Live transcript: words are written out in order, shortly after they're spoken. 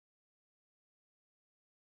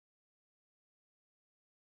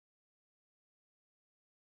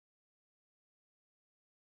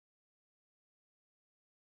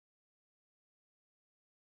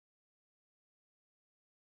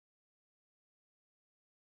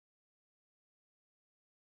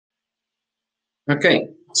Okay,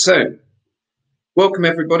 so welcome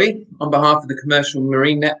everybody on behalf of the Commercial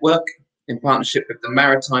Marine Network in partnership with the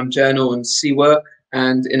Maritime Journal and Seawork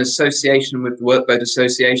and in association with the Workboat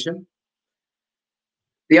Association.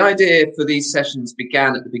 The idea for these sessions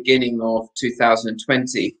began at the beginning of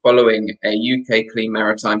 2020 following a UK Clean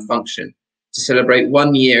Maritime Function to celebrate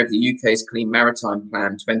 1 year of the UK's Clean Maritime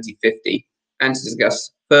Plan 2050 and to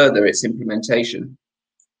discuss further its implementation.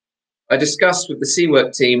 I discussed with the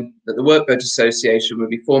Seawork team that the Workboat Association would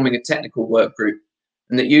be forming a technical work group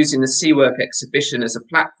and that using the Seawork exhibition as a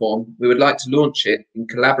platform, we would like to launch it in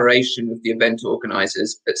collaboration with the event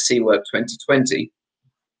organisers at Seawork 2020.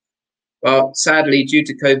 Well, sadly, due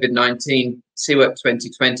to COVID-19, Seawork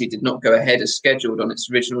 2020 did not go ahead as scheduled on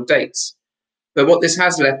its original dates. But what this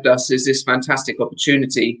has left us is this fantastic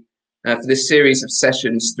opportunity for this series of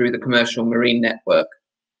sessions through the Commercial Marine Network.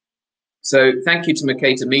 So thank you to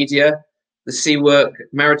Mercator Media, the Seawork,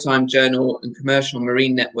 Maritime Journal and Commercial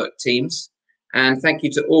Marine Network teams. And thank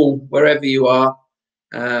you to all, wherever you are,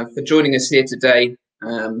 for joining us here today,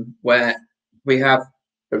 where we have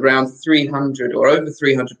around 300 or over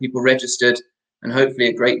 300 people registered and hopefully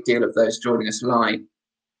a great deal of those joining us live.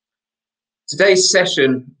 Today's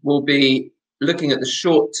session will be looking at the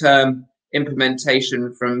short-term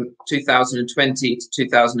implementation from 2020 to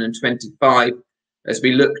 2025 as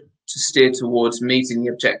we look to steer towards meeting the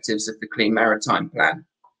objectives of the Clean Maritime Plan.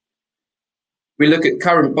 We look at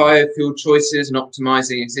current biofuel choices and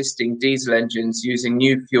optimising existing diesel engines using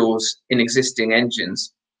new fuels in existing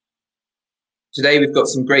engines. Today we've got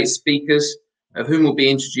some great speakers, of whom will be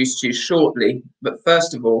introduced to you shortly, but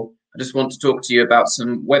first of all, I just want to talk to you about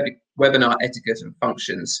some webinar etiquette and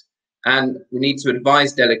functions. And we need to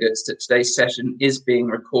advise delegates that today's session is being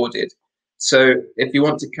recorded. So if you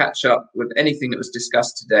want to catch up with anything that was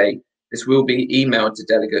discussed today, this will be emailed to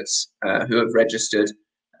delegates who have registered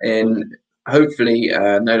in hopefully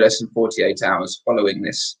no less than 48 hours following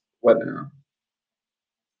this webinar.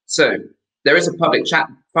 So there is a public chat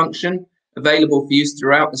function available for use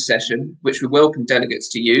throughout the session, which we welcome delegates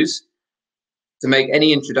to use to make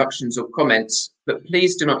any introductions or comments, but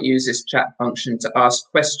please do not use this chat function to ask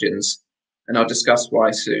questions, and I'll discuss why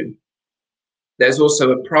soon. There's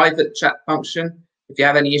also a private chat function. If you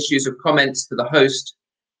have any issues or comments for the host,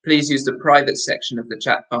 please use the private section of the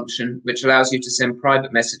chat function, which allows you to send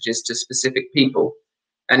private messages to specific people,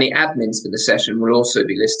 and the admins for the session will also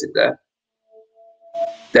be listed there.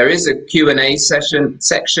 There is a Q&A section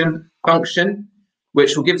function,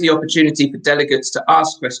 which will give the opportunity for delegates to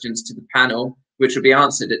ask questions to the panel, which will be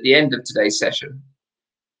answered at the end of today's session.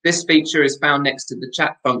 This feature is found next to the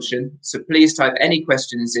chat function, so please type any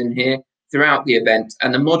questions in here throughout the event,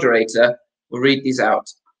 and the moderator will read these out.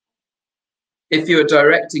 If you are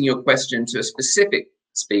directing your question to a specific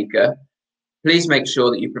speaker, please make sure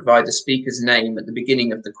that you provide the speaker's name at the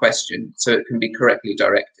beginning of the question so it can be correctly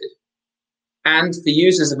directed. And for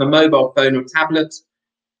users of a mobile phone or tablet,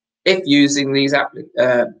 if using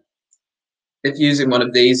one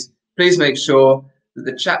of these, please make sure that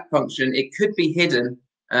the chat function, it could be hidden,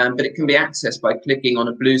 but it can be accessed by clicking on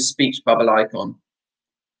a blue speech bubble icon.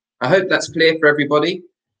 I hope that's clear for everybody.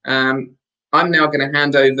 I'm now going to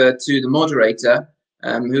hand over to the moderator,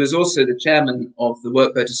 who is also the chairman of the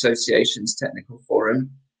Workboat Association's Technical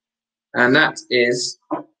Forum, and that is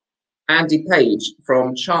Andy Page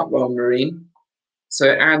from Chartwell Marine.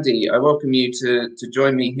 So Andy, I welcome you to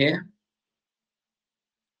join me here.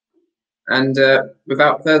 And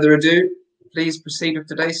without further ado, please proceed with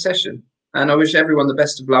today's session. And I wish everyone the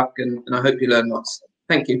best of luck, and I hope you learn lots.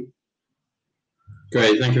 Thank you.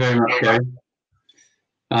 Great, thank you very much, Kerrie.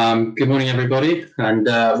 Good morning, everybody, and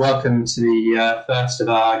welcome to the first of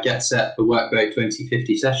our Get Set for Workboat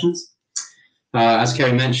 2050 sessions. As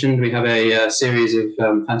Kerrie mentioned, we have a series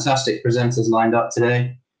of fantastic presenters lined up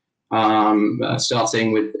today,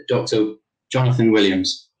 starting with Dr. Jonathan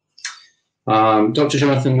Williams. Dr.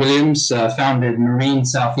 Jonathan Williams founded Marine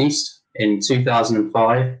Southeast in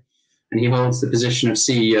 2005, and he holds the position of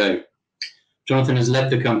CEO. Jonathan has led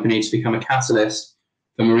the company to become a catalyst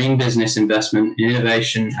for marine business investment in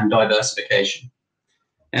innovation and diversification.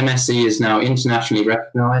 MSC is now internationally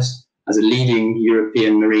recognized as a leading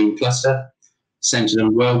European marine cluster, centered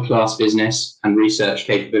on world-class business and research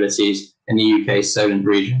capabilities in the UK's Solent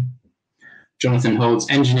region. Jonathan holds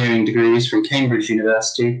engineering degrees from Cambridge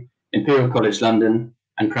University, Imperial College London,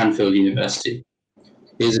 and Cranfield University.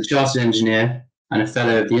 He is a chartered engineer and a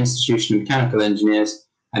fellow of the Institution of Mechanical Engineers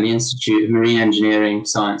and the Institute of Marine Engineering,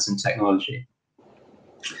 Science and Technology.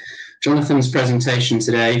 Jonathan's presentation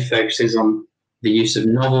today focuses on the use of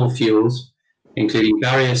novel fuels, including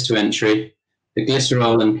barriers to entry, the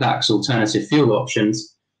glycerol and PLAX alternative fuel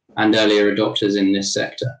options, and earlier adopters in this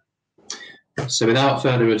sector. So without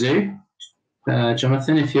further ado,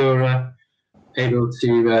 Jonathan, if you're able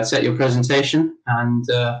to set your presentation, and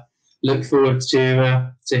look forward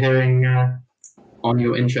to hearing on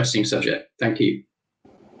your interesting subject. Thank you.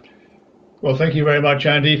 Well, thank you very much,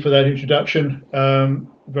 Andy, for that introduction.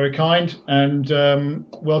 Very kind, and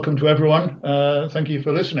welcome to everyone. Thank you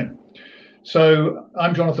for listening. So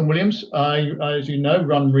I'm Jonathan Williams. I, as you know,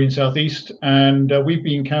 run Marine South East, and we've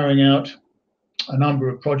been carrying out a number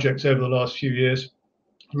of projects over the last few years,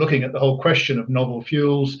 looking at the whole question of novel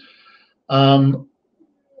fuels. And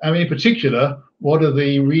in particular, what are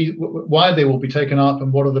why they will be taken up,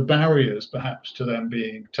 and what are the barriers perhaps to them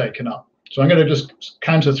being taken up. So I'm going to just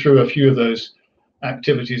canter through a few of those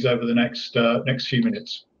activities over the next few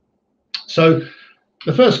minutes. So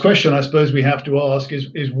the first question I suppose we have to ask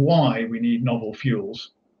is why we need novel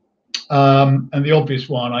fuels. And the obvious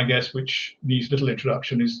one, I guess, which needs little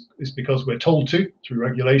introduction, is because we're told to through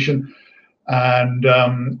regulation. And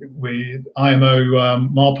with IMO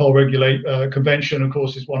MARPOL convention, of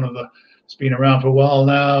course, is one of it's been around for a while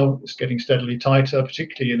now. It's getting steadily tighter,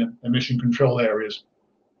 particularly in emission control areas.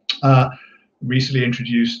 Recently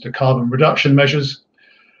introduced the carbon reduction measures.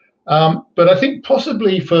 But I think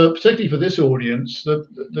possibly particularly for this audience,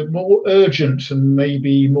 the more urgent and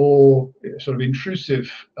maybe more sort of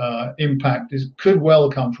intrusive impact could well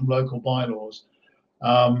come from local bylaws.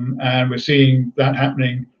 And we're seeing that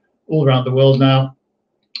happening all around the world now,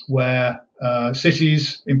 where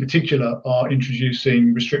cities in particular are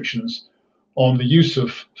introducing restrictions on the use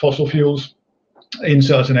of fossil fuels in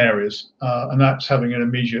certain areas. And that's having an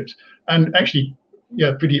immediate and actually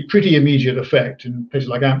pretty immediate effect in places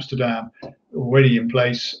like Amsterdam, already in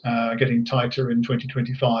place, getting tighter in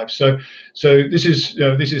 2025. So this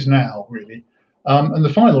is now really. And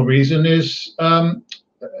the final reason is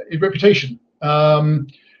reputation. Final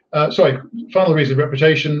reason,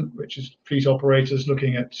 reputation, which is fleet operators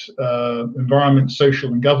looking at environment,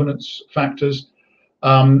 social and governance factors,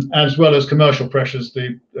 as well as commercial pressures.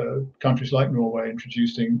 The countries like Norway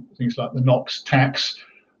introducing things like the NOx tax,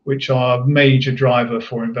 which are a major driver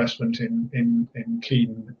for investment in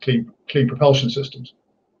clean propulsion systems.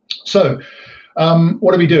 So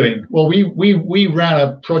what are we doing? Well, we ran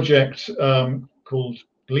a project called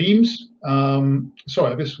Gleams.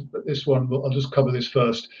 This one, I'll just cover this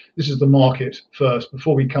first. This is the market first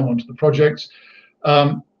before we come on to the projects.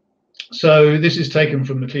 So this is taken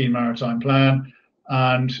from the Clean Maritime Plan.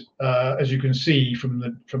 And as you can see from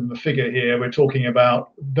the figure here, we're talking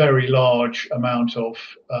about very large amount of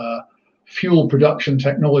fuel production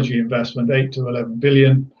technology investment, 8 to 11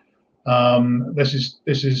 billion. This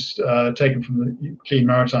is taken from the Clean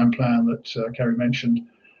Maritime Plan that Kerrie mentioned.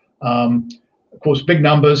 Of course, big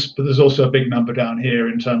numbers, but there's also a big number down here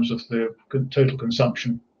in terms of the total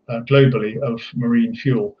consumption globally of marine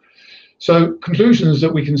fuel. So conclusions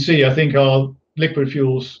that we can see, I think, are liquid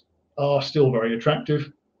fuels are still very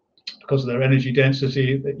attractive because of their energy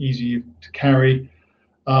density. They're easy to carry.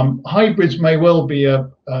 Hybrids may well be an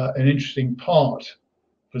interesting part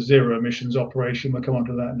for zero emissions operation. We'll come on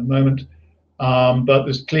to that in a moment. But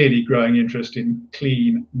there's clearly growing interest in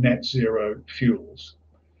clean net zero fuels.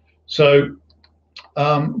 So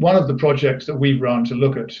one of the projects that we've run to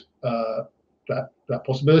look at that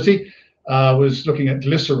possibility was looking at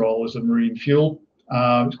glycerol as a marine fuel.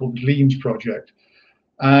 It's called the Gleams project.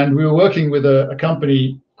 And we were working with a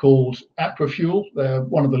company called Aquafuel. They're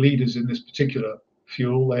one of the leaders in this particular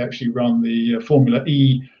fuel. They actually run the Formula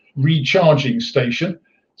E recharging station.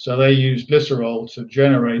 So they use glycerol to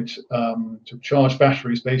generate, to charge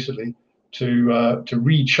batteries basically, to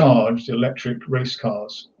recharge the electric race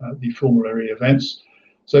cars at the Formula E events.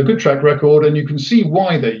 So good track record, and you can see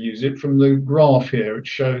why they use it from the graph here. It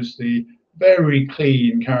shows the very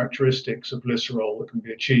clean characteristics of glycerol that can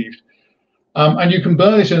be achieved. And you can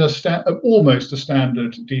burn it in almost a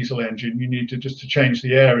standard diesel engine. You need to change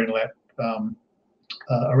the air inlet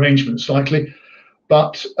arrangement slightly,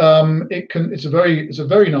 but it's a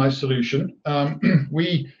very nice solution.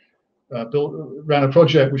 We ran a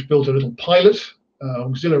project which built a little pilot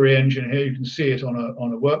auxiliary engine here. You can see it on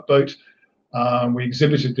a workboat. We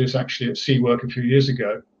exhibited this actually at SeaWork a few years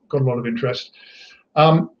ago. Got a lot of interest.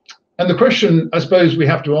 And the question I suppose we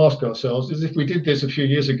have to ask ourselves is, if we did this a few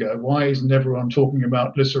years ago, why isn't everyone talking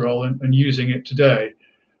about glycerol and using it today?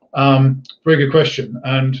 Very good question.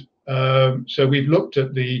 And so we've looked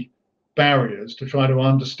at the barriers to try to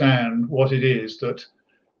understand what it is that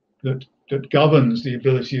governs the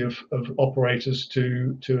ability of operators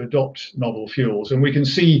to adopt novel fuels. And we can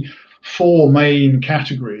see four main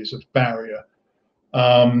categories of barrier,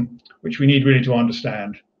 which we need really to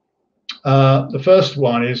understand. The first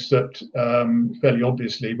one is that fairly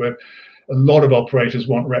obviously, where a lot of operators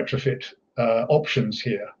want retrofit options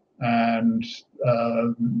here, and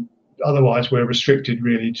otherwise we're restricted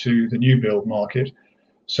really to the new build market.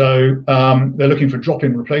 So they're looking for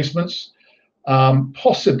drop-in replacements.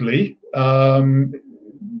 Possibly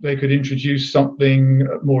they could introduce something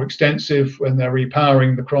more extensive when they're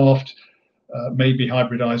repowering the craft, maybe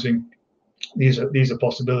hybridizing. These are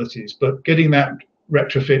possibilities, but getting that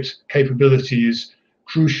retrofit capability is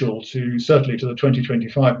crucial to certainly to the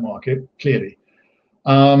 2025 market, clearly.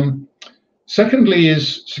 Secondly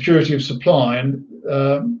is security of supply, and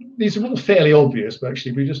these are all fairly obvious, but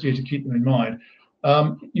actually we just need to keep them in mind.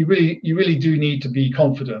 You really do need to be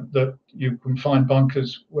confident that you can find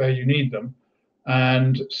bunkers where you need them,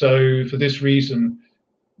 and so for this reason,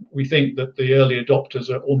 we think that the early adopters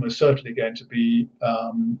are almost certainly going to be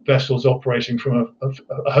vessels operating from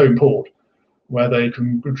a home port, where they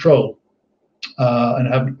can control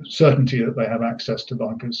and have certainty that they have access to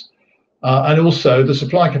bunkers. And also the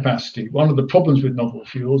supply capacity. One of the problems with novel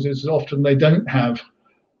fuels is that often they don't have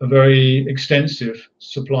a very extensive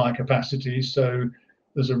supply capacity, so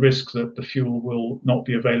there's a risk that the fuel will not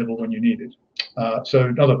be available when you need it. So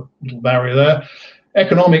another little barrier there.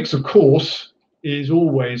 Economics, of course, is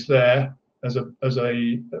always there as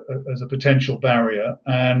a potential barrier,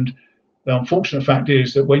 and the unfortunate fact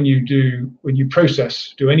is that when you do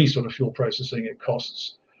any sort of fuel processing, it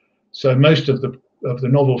costs. So most of the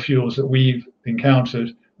novel fuels that we've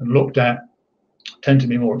encountered and looked at tend to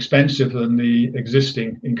be more expensive than the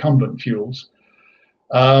existing incumbent fuels.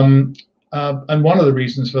 And one of the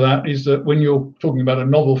reasons for that is that when you're talking about a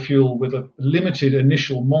novel fuel with a limited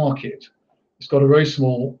initial market, it's got a very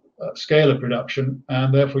small scale of production,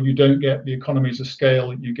 and therefore you don't get the economies of scale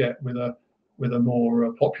that you get with a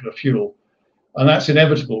more popular fuel. And that's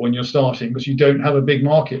inevitable when you're starting, because you don't have a big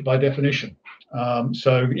market by definition.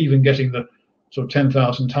 So even getting the sort of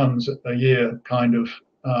 10,000 tons a year kind of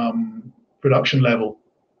production level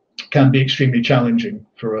can be extremely challenging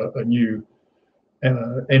for a new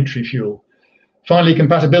entry fuel. Finally,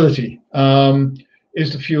 compatibility.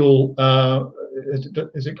 Is the fuel,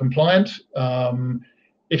 is it compliant?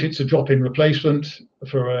 If it's a drop-in replacement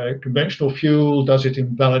for a conventional fuel, does it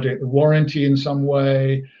invalidate the warranty in some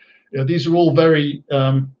way? These are all very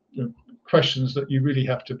questions that you really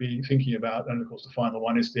have to be thinking about. And of course, the final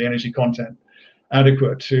one is the energy content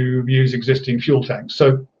adequate to use existing fuel tanks.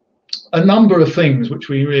 So a number of things which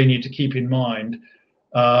we really need to keep in mind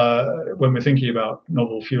when we're thinking about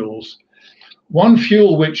novel fuels. One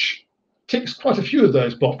fuel which ticks quite a few of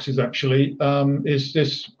those boxes actually is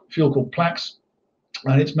this fuel called Plax,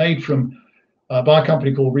 and it's made by a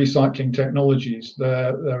company called Recycling Technologies.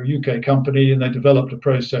 They're a UK company, and they developed a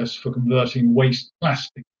process for converting waste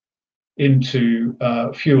plastic into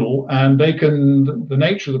fuel. And the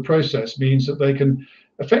nature of the process means that they can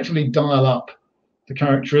effectively dial up the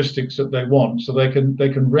characteristics that they want. So they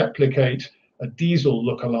can replicate a diesel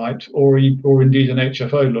lookalike or indeed an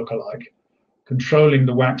HFO lookalike, controlling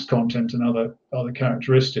the wax content and other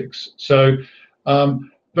characteristics. So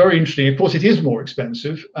very interesting. Of course, it is more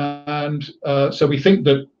expensive, and so we think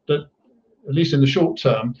that at least in the short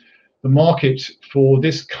term, the market for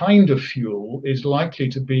this kind of fuel is likely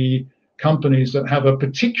to be companies that have a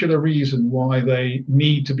particular reason why they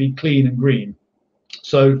need to be clean and green.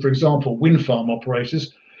 So, for example, wind farm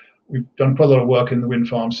operators. We've done quite a lot of work in the wind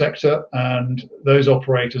farm sector, and those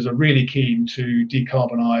operators are really keen to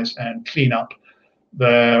decarbonise and clean up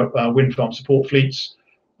their wind farm support fleets.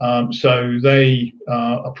 So they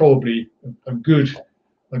are probably a good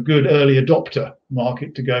early adopter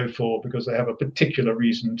market to go for, because they have a particular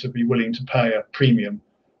reason to be willing to pay a premium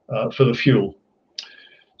for the fuel.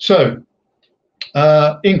 So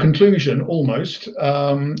in conclusion, almost,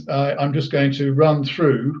 I'm just going to run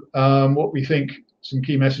through what we think some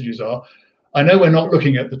key messages are. I know we're not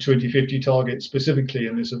looking at the 2050 target specifically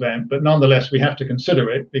in this event, but nonetheless, we have to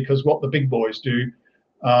consider it, because what the big boys do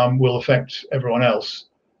will affect everyone else.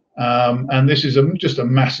 And this is just a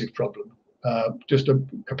massive problem. Just a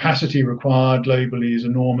capacity required globally is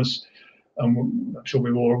enormous. I'm sure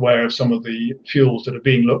we're all aware of some of the fuels that are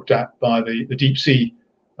being looked at by the deep sea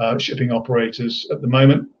shipping operators at the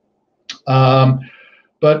moment.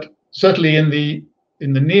 But certainly in the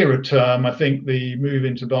nearer term, I think the move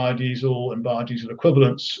into biodiesel and biodiesel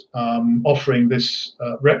equivalents, offering this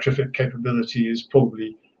retrofit capability, is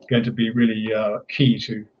probably going to be really key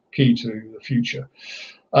to the future.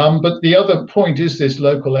 But the other point is this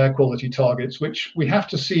local air quality targets, which we have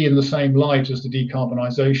to see in the same light as the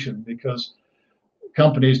decarbonisation, because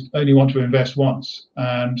companies only want to invest once.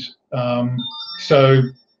 And so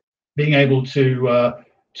being able to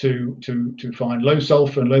to find low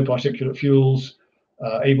sulfur and low particulate fuels,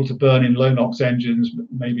 able to burn in low NOx engines,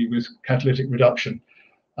 maybe with catalytic reduction.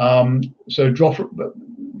 So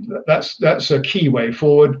that's a key way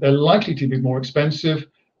forward. They're likely to be more expensive,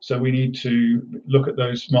 so we need to look at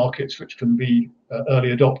those markets which can be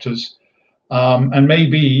early adopters. And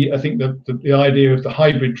maybe I think the idea of the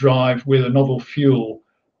hybrid drive with a novel fuel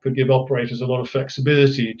could give operators a lot of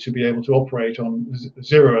flexibility to be able to operate on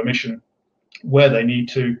zero emission where they need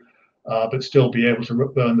to, but still be able to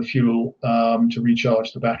burn the fuel to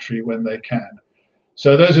recharge the battery when they can.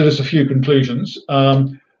 So those are just a few conclusions.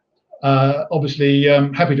 Obviously,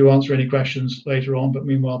 happy to answer any questions later on, but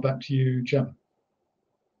meanwhile, back to you, Chairman.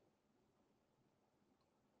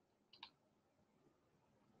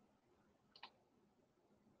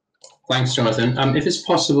 Thanks, Jonathan. If it's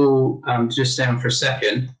possible, to just stay on for a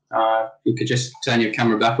second, you could just turn your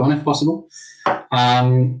camera back on if possible.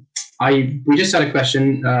 We just had a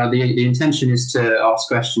question. The intention is to ask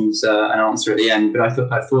questions and answer at the end, but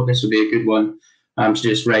I thought this would be a good one to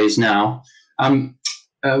just raise now.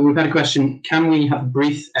 We've had a question. Can we have a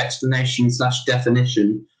brief explanation /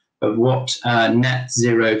 definition of what net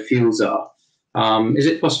zero fuels are? Is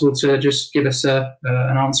it possible to just give us an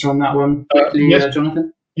answer on that one quickly, yes.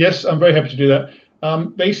 Jonathan? Yes, I'm very happy to do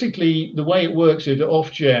that. Basically, the way it works is that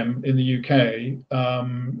Ofgem in the UK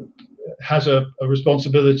has a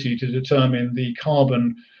responsibility to determine the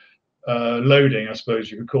carbon loading, I suppose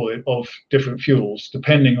you could call it, of different fuels,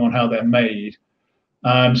 depending on how they're made.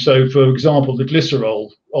 So, for example, the glycerol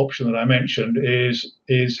option that I mentioned has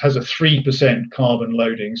a 3% carbon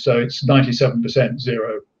loading, so it's 97%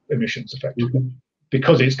 zero emissions effectively,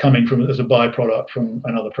 because it's coming from as a byproduct from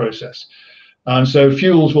another process. So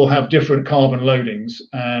fuels will have different carbon loadings,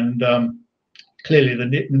 and clearly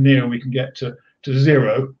the nearer we can get to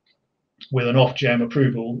zero with an Ofgem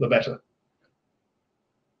approval, the better.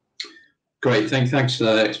 Great, thanks for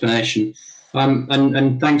that explanation.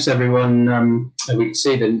 And thanks everyone. We can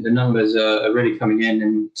see the numbers are really coming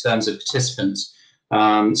in terms of participants.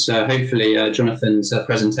 So hopefully Jonathan's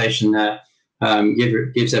presentation there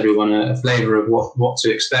gives everyone a flavour of what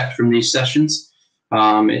to expect from these sessions.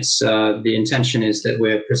 The intention is that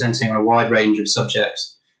we're presenting on a wide range of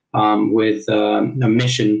subjects with a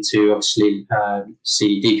mission to obviously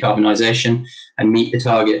see decarbonisation and meet the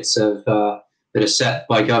targets that are set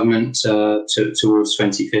by government towards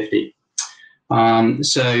 2050.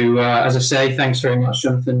 So as I say, thanks very much,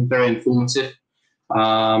 Jonathan. Very informative.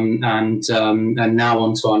 And now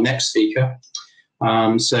on to our next speaker.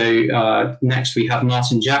 So next we have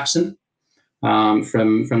Martin Jackson. From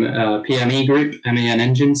PME Group, MAN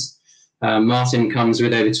Engines. Martin comes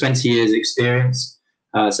with over 20 years experience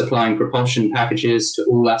supplying propulsion packages to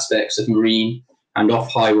all aspects of marine and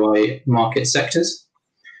off-highway market sectors.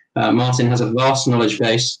 Martin has a vast knowledge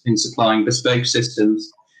base in supplying bespoke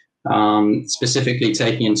systems, specifically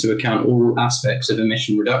taking into account all aspects of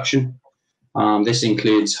emission reduction. This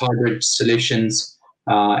includes hybrid solutions,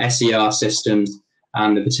 SER systems,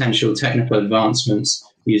 and the potential technical advancements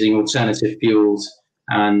using alternative fuels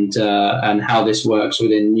and how this works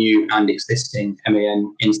within new and existing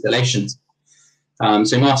MAN installations.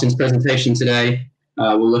 So Martin's presentation today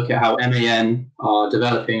will look at how MAN are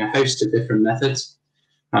developing a host of different methods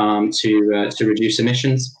to reduce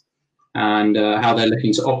emissions and how they're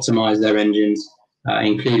looking to optimise their engines,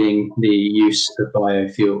 including the use of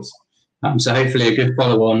biofuels. So hopefully a good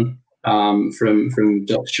follow-on from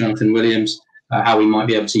Dr. Jonathan Williams, how we might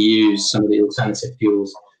be able to use some of the alternative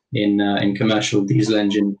fuels in commercial diesel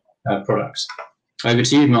engine products. Over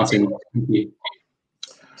to you, Martin. Thank you.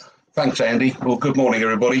 Thanks, Andy. Well, good morning,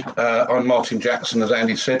 everybody. I'm Martin Jackson, as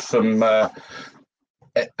Andy said, from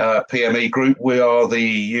PME Group. We are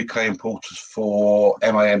the UK importers for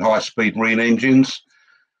MAN high-speed marine engines,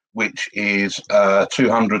 which is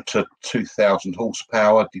 200 to 2,000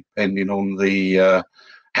 horsepower, depending on the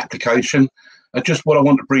application. And just what I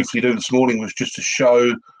wanted to briefly do this morning was just to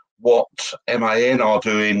show what MAN are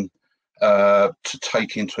doing to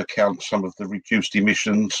take into account some of the reduced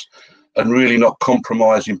emissions and really not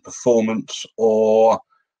compromising performance or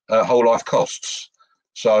whole life costs.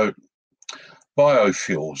 So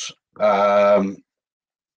biofuels.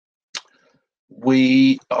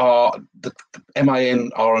 We are, the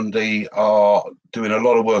MAN R&D are doing a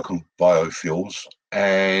lot of work on biofuels,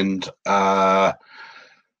 and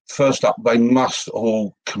first up, they must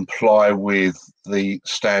all comply with the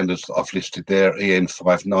standards that I've listed there, EN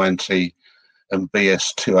 590 and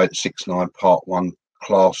BS 2869 Part 1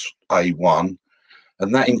 Class A1,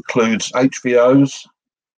 and that includes HVOs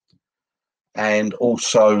and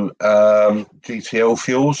also GTL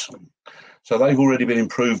fuels. So they've already been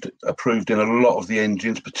approved in a lot of the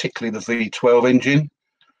engines, particularly the V12 engine.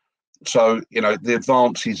 So, you know, the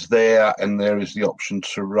advance is there, and there is the option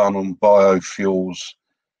to run on biofuels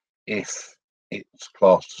if it's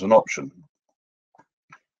classed as an option.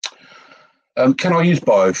 Can I use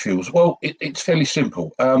biofuels? Well, it's fairly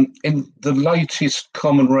simple. In the latest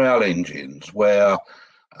common rail engines, where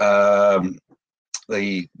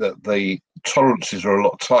the tolerances are a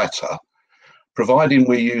lot tighter, providing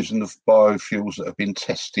we're using the biofuels that have been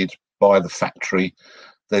tested by the factory,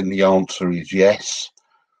 then the answer is yes.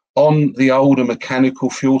 On the older mechanical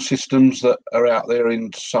fuel systems that are out there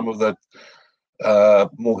in some of the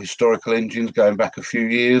more historical engines going back a few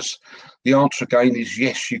years, the answer again is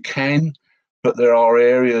yes, you can, but there are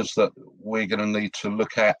areas that we're going to need to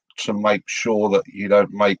look at to make sure that you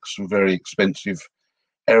don't make some very expensive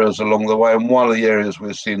errors along the way. And one of the areas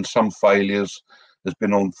we're seeing some failures has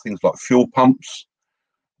been on things like fuel pumps,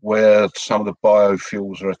 where some of the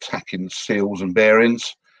biofuels are attacking seals and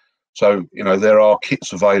bearings. So, you know, there are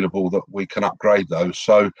kits available that we can upgrade those.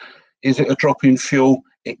 So is it a drop in fuel?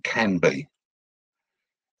 It can be.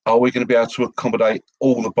 Are we going to be able to accommodate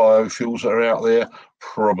all the biofuels that are out there?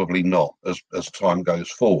 Probably not, as time goes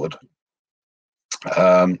forward.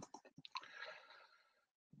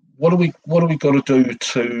 What do we got to do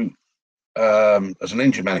to, as an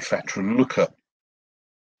engine manufacturer, look at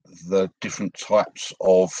the different types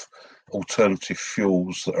of alternative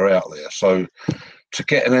fuels that are out there? So to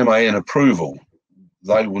get an MAN approval,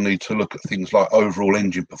 they will need to look at things like overall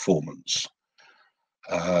engine performance.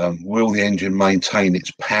 Will the engine maintain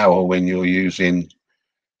its power when you're using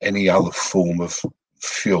any other form of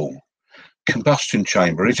fuel? Combustion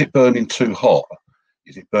chamber, is it burning too hot?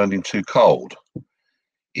 Is it burning too cold?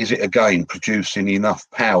 Is it again producing enough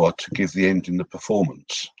power to give the engine the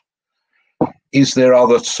performance? Is there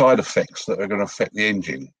other side effects that are going to affect the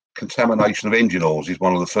engine? Contamination of engine oils is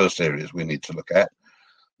one of the first areas we need to look at.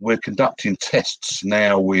 We're conducting tests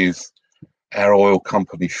now with our oil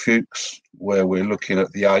company Fuchs, where we're looking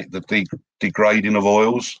at the degrading of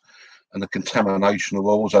oils and the contamination of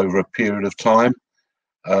oils over a period of time.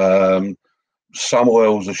 Some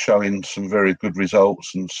oils are showing some very good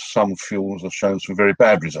results, and some fuels are showing some very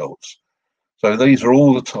bad results. So these are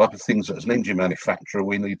all the type of things that, as an engine manufacturer,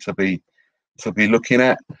 we need to be looking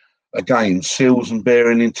at. Again, seals and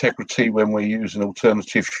bearing integrity when we're using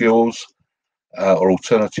alternative fuels or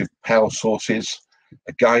alternative power sources.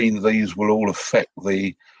 Again, these will all affect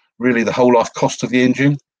really the whole life cost of the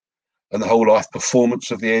engine and the whole life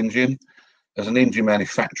performance of the engine. As an engine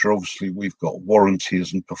manufacturer, obviously, we've got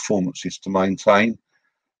warranties and performances to maintain.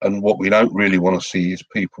 And what we don't really want to see is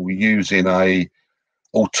people using a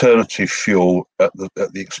alternative fuel at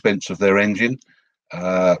the expense of their engine.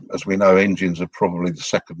 As we know, engines are probably the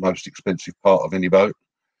second most expensive part of any boat.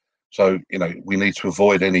 So, you know, we need to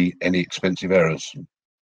avoid any expensive errors.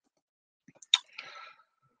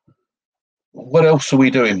 What else are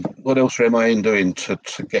we doing? What else are MAN doing to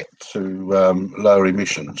get to lower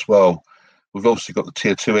emissions? Well, we've obviously got the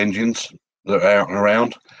Tier 2 engines that are out and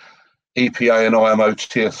around. EPA and IMO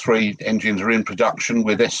Tier 3 engines are in production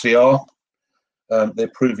with SCR.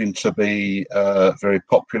 They're proving to be very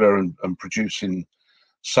popular and producing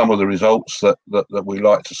some of the results that we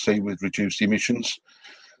like to see with reduced emissions.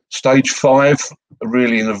 Stage 5 are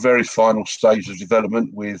really in the very final stage of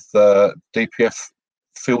development with DPF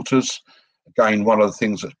filters. Again, one of the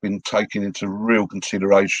things that's been taken into real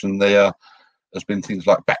consideration there has been things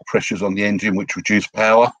like back pressures on the engine, which reduce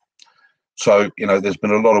power. So, you know, there's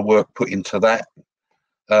been a lot of work put into that.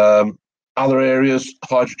 Other areas,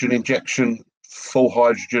 hydrogen injection, full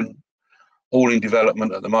hydrogen, all in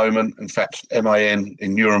development at the moment. In fact, MAN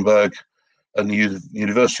in Nuremberg and the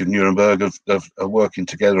University of Nuremberg are working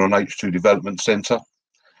together on H2 Development Centre.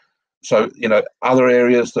 So, you know, other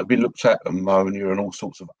areas that have been looked at, ammonia and all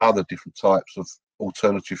sorts of other different types of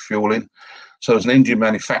alternative fueling. So as an engine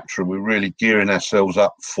manufacturer, we're really gearing ourselves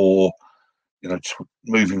up for, you know,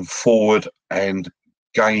 moving forward and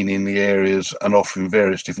gaining the areas and offering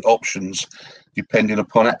various different options depending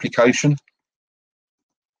upon application.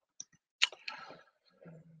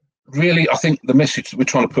 Really, I think the message that we're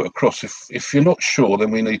trying to put across, if you're not sure, then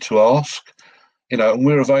we need to ask, you know, and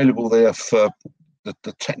we're available there for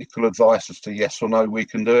the technical advice as to yes or no, we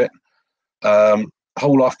can do it.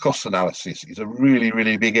 Whole life cost analysis is a really,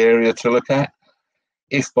 really big area to look at.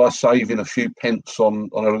 If by saving a few pence on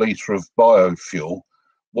a litre of biofuel,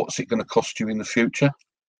 what's it going to cost you in the future?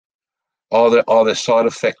 Are there side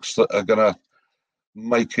effects that are going to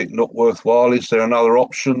make it not worthwhile? Is there another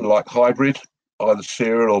option like hybrid, either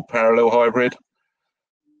serial or parallel hybrid?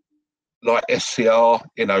 like SCR,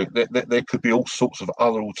 there could be all sorts of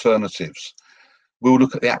other alternatives. We'll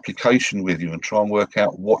look at the application with you and try and work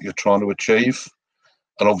out what you're trying to achieve.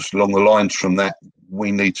 And obviously along the lines from that,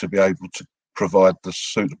 we need to be able to provide the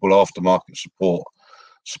suitable aftermarket support,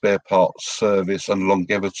 spare parts, service and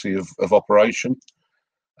longevity of operation.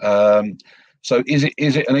 So is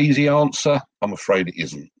it an easy answer? I'm afraid it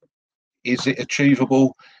isn't. Is it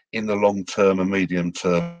achievable in the long term and medium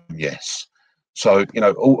term? Yes. So,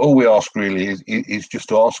 all we ask really is just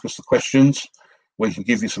to ask us the questions. We can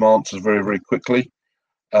give you some answers very, very quickly,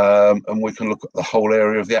 and we can look at the whole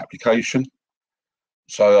area of the application.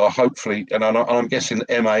 So hopefully, and I'm guessing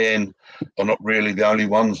MAN are not really the only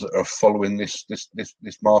ones that are following this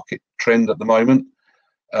market trend at the moment.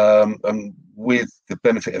 And with the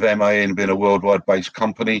benefit of MAN being a worldwide based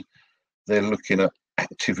company, they're looking at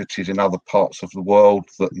activities in other parts of the world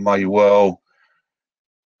that may well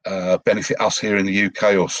benefit us here in the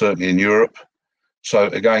UK or certainly in Europe. So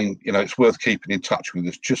again, it's worth keeping in touch with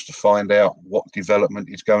us just to find out what development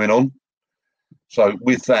is going on. So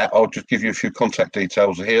with that, I'll just give you a few contact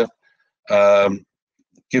details here.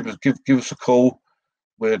 Give us a call.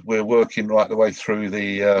 We're working right the way through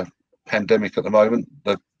the pandemic at the moment,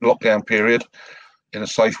 the lockdown period, in a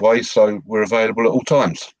safe way. So we're available at all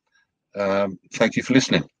times. Thank you for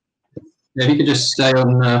listening. If you could just stay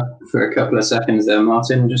on for a couple of seconds there,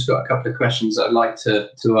 Martin. Just got a couple of questions I'd like to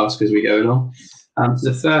ask as we go along.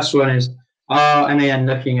 So the first one is, are MAN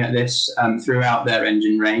looking at this throughout their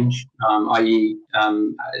engine range, i.e.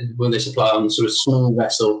 will this apply on the sort of small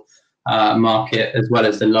vessel market as well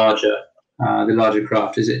as the larger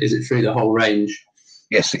craft? Is it through the whole range?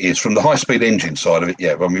 Yes, it is. From the high-speed engine side of it,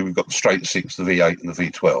 yeah. I mean, we've got the straight six, the V8 and the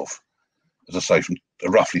V12. As I say, from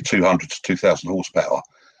roughly 200 to 2,000 horsepower.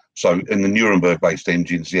 So in the Nuremberg-based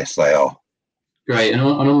engines, yes, they are. Great. And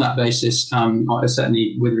on that basis,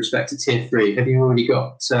 certainly with respect to Tier 3, have you already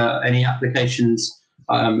got any applications,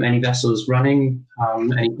 any vessels running,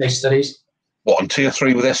 any case studies? What, on Tier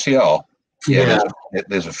 3 with SCR? Yeah.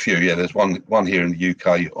 There's a few. Yeah, there's one here in the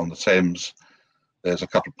UK on the Thames. There's a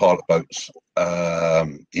couple of pilot boats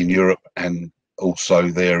in Europe, and also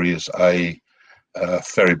there is a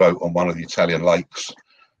ferry boat on one of the Italian lakes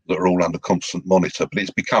that are all under constant monitor. But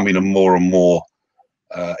it's becoming a more and more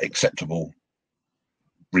acceptable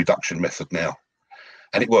reduction method now,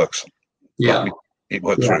 and it works. Yeah, it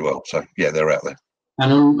works very well. So yeah, they're out there.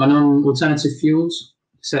 And on alternative fuels,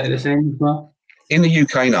 is that the same as well? In the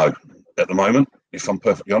UK, no, at the moment, if I'm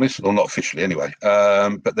perfectly honest, or not officially anyway.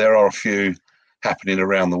 But there are a few happening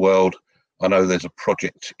around the world. I know there's a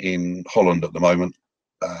project in Holland at the moment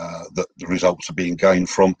that the results are being gained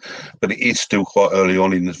from, but it is still quite early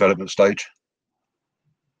on in the development stage.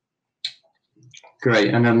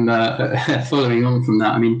 Great. And following on from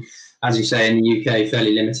that, I mean, as you say, in the UK,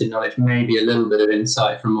 fairly limited knowledge, maybe a little bit of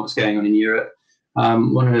insight from what's going on in Europe.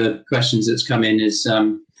 One of the questions that's come in is,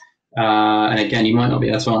 and again, you might not be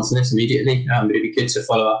able to answer this immediately, but it'd be good to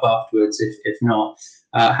follow up afterwards if not.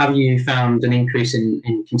 Have you found an increase in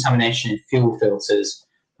contamination in fuel filters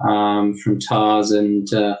from TARs and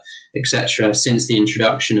etc. since the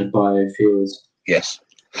introduction of biofuels? Yes.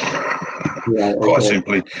 Yeah, quite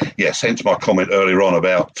simply, yes. Hence my comment earlier on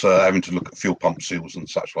about having to look at fuel pump seals and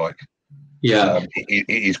such like. Yeah, it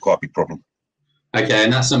is quite a big problem. Okay,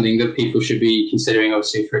 and that's something that people should be considering,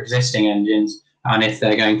 obviously, for existing engines. And if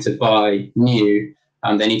they're going to buy new,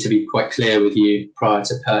 they need to be quite clear with you prior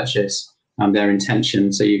to purchase their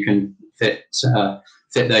intention, so you can fit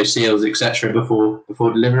those seals, etc., before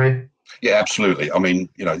delivery. Yeah, absolutely. I mean,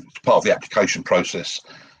 it's part of the application process.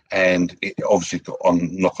 And it obviously got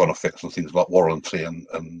knock-on effects on things like warranty and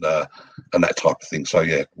that type of thing. So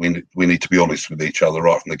yeah, we need to be honest with each other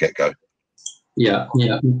right from the get-go. Yeah,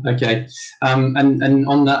 okay. And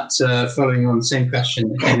on that, following on the same question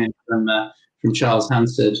that came in from Charles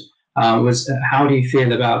Hansford, was how do you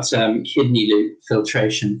feel about kidney loop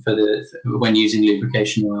filtration when using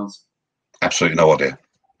lubrication oils? Absolutely no idea.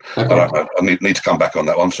 Okay. I need to come back on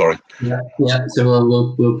that one. Sorry. Yeah.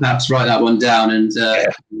 So we'll perhaps write that one down and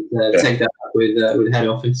take that up with head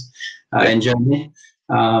office in Germany.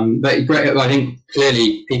 But great, I think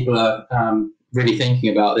clearly people are really thinking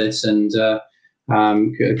about this, and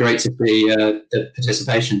great to see the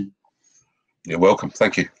participation. You're welcome.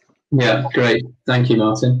 Thank you. Yeah, great. Thank you,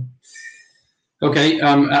 Martin. Okay,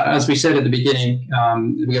 as we said at the beginning,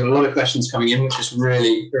 we got a lot of questions coming in, which is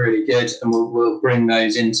really, really good, and we'll bring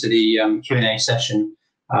those into the Q&A session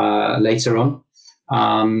later on.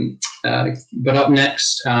 But up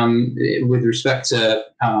next, with respect to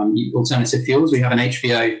alternative fuels, we have an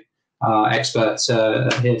HVO expert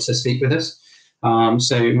here to speak with us.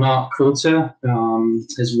 So Mark Clouter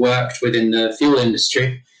has worked within the fuel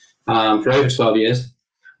industry for over 12 years.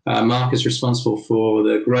 Mark is responsible for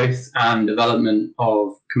the growth and development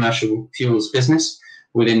of commercial fuels business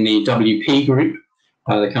within the WP Group,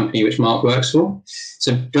 the company which Mark works for.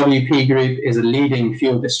 So WP Group is a leading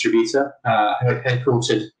fuel distributor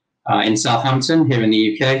headquartered in Southampton here in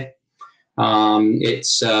the UK.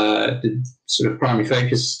 It's the sort of primary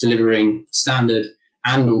focus delivering standard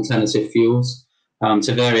and alternative fuels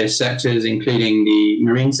to various sectors, including the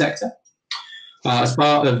marine sector. As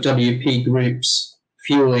part of WP Group's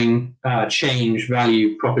fueling change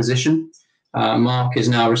value proposition, Mark is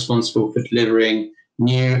now responsible for delivering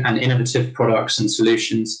new and innovative products and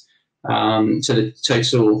solutions to the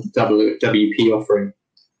total WP offering.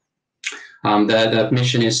 Their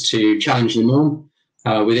mission is to challenge the norm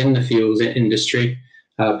within the fuels industry,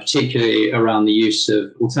 particularly around the use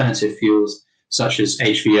of alternative fuels such as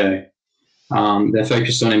HVO. They're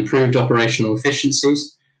focused on improved operational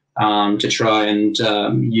efficiencies to try and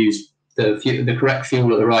use the correct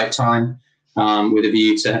fuel at the right time with a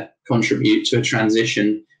view to contribute to a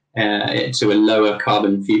transition to a lower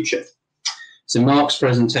carbon future. So Mark's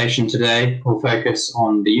presentation today will focus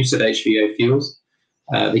on the use of HVO fuels,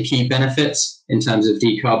 the key benefits in terms of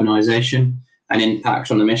decarbonisation and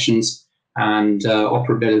impact on emissions, and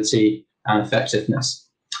operability and effectiveness.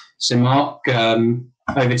 So Mark,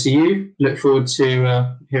 over to you. Look forward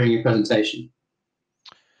to hearing your presentation.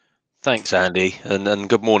 Thanks, Andy, and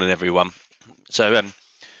good morning, everyone. So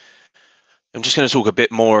I'm just going to talk a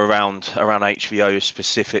bit more around HVO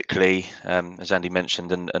specifically, as Andy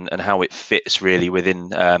mentioned, and how it fits really within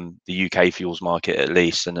the UK fuels market at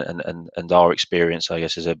least, and our experience, I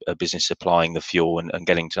guess, as a business supplying the fuel and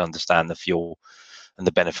getting to understand the fuel and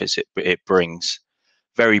the benefits it brings.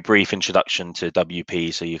 Very brief introduction to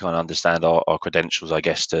WP, so you kind of understand our credentials, I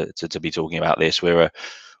guess, to be talking about this. We're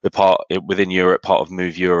part within Europe, part of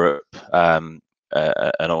Move Europe, an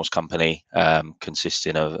oils company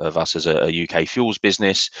consisting of us as a UK fuels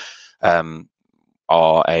business,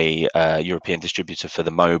 are a European distributor for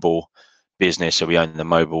the Mobil business. So we own the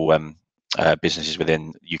Mobil businesses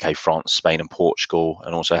within UK, France, Spain, and Portugal,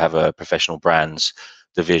 and also have a professional brands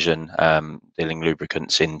division dealing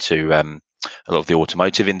lubricants into a lot of the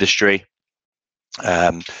automotive industry.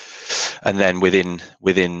 And then within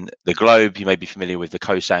the globe, you may be familiar with the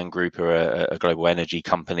Cosan Group, or a global energy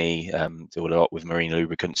company, do a lot with marine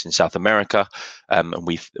lubricants in South America, and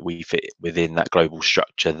we fit within that global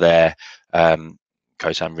structure there.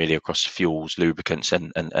 Cosan really across fuels, lubricants,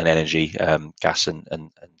 and energy, gas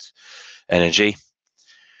and energy.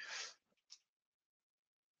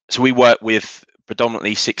 So we work with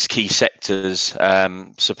predominantly 6 key sectors,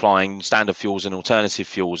 supplying standard fuels and alternative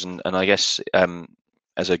fuels, and I guess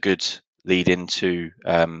as a good lead into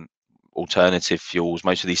alternative fuels,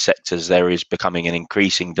 most of these sectors, there is becoming an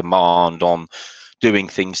increasing demand on doing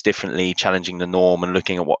things differently, challenging the norm, and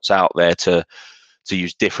looking at what's out there to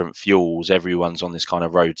use different fuels. Everyone's on this kind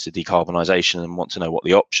of road to decarbonisation and want to know what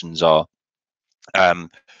the options are.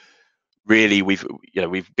 Really, we've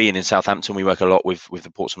been in Southampton. We work a lot with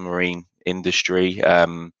the ports and marine industry.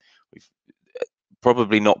 We've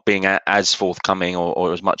probably not being as forthcoming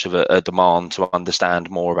or as much of a demand to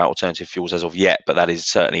understand more about alternative fuels as of yet, but that is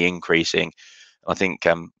certainly increasing. I think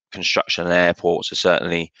construction and airports are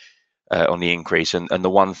certainly on the increase. And the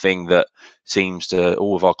one thing that seems to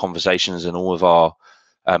all of our conversations and all of our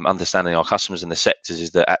understanding our customers in the sectors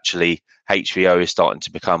is that actually HVO is starting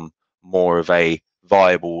to become more of a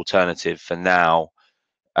viable alternative for now,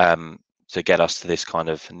 to get us to this kind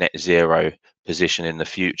of net zero position in the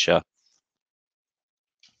future.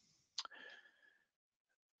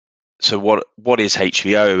 So what is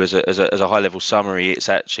HVO? As a high level summary, it's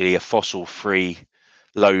actually a fossil free,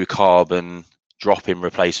 low carbon drop-in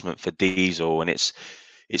replacement for diesel, and its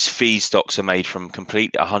feedstocks are made from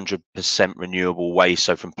completely 100% renewable waste,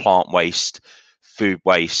 so from plant waste, food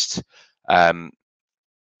waste, and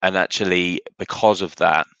actually because of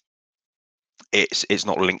that, it's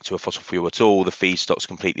not linked to a fossil fuel at all. The feedstock's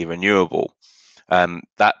completely renewable.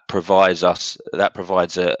 That provides an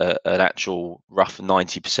actual rough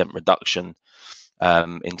 90% reduction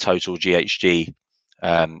in total GHG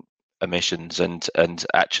emissions, and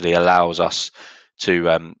actually allows us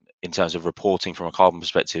to, in terms of reporting from a carbon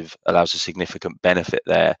perspective, allows a significant benefit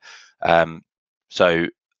there. So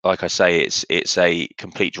like I say, it's a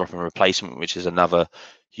complete drop-in replacement, which is another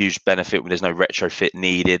huge benefit. There's no retrofit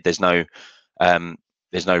needed. There's no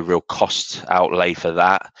real cost outlay for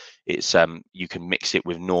that. It's you can mix it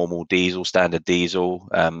with normal diesel, standard diesel.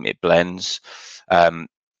 It blends, and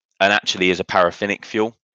actually is a paraffinic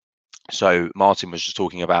fuel. So Martin was just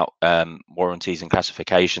talking about warranties and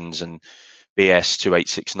classifications, and BS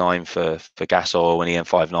 2869 for gas oil and EM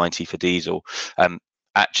 590 for diesel.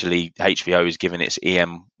 Actually, HVO is given its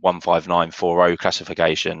EM 15940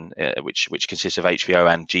 classification, which consists of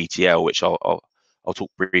HVO and GTL, which I'll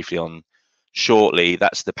talk briefly on shortly.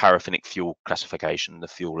 That's the paraffinic fuel classification, the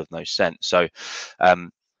fuel of no scent. So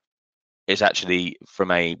it's actually,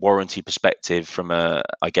 from a warranty perspective, from a,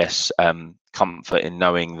 I guess, comfort in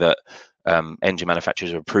knowing that engine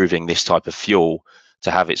manufacturers are approving this type of fuel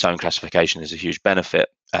to have its own classification is a huge benefit,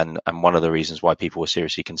 and one of the reasons why people were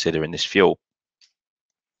seriously considering this fuel.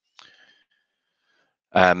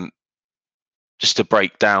 Just to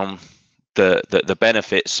break down the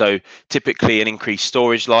benefits, so typically an increased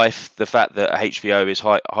storage life, the fact that HVO is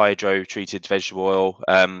hydro treated vegetable oil.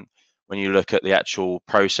 When you look at the actual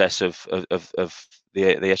process of the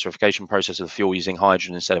esterification process of the fuel using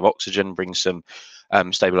hydrogen instead of oxygen, brings some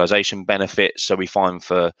stabilization benefits. So we find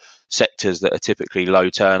for sectors that are typically low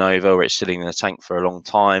turnover, where it's sitting in a tank for a long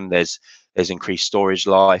time, there's increased storage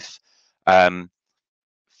life.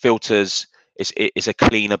 Filters, it's a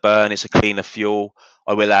cleaner burn, it's a cleaner fuel.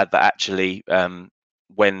 I will add that actually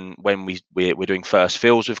when we're doing first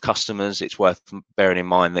fills with customers, it's worth bearing in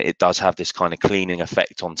mind that it does have this kind of cleaning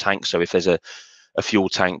effect on tanks. So if there's a fuel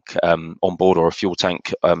tank on board, or a fuel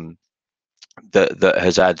tank that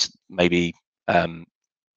has had maybe not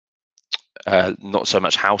so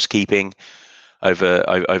much housekeeping over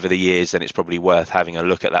the years, then it's probably worth having a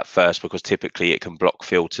look at that first, because typically it can block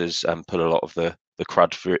filters and put a lot of the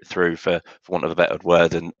crud through, for want of a better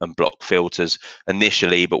word, and block filters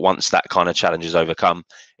initially. But once that kind of challenge is overcome,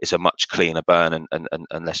 it's a much cleaner burn and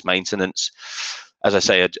less maintenance. As I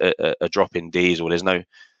say, a drop in diesel, there's no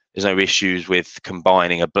issues with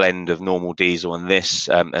combining a blend of normal diesel and this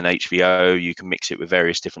and HVO. You can mix it with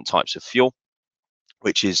various different types of fuel,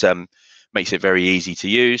 which is makes it very easy to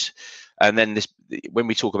use. And then when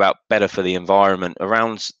we talk about better for the environment,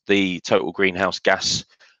 around the total greenhouse gas,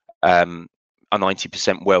 a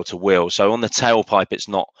 90% well to wheel. So on the tailpipe, it's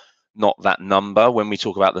not that number. When we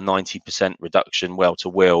talk about the 90% reduction well to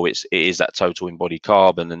wheel, it is that total embodied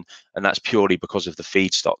carbon, and that's purely because of the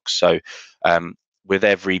feedstocks. So with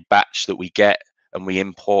every batch that we get and we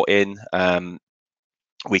import in,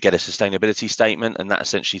 we get a sustainability statement, and that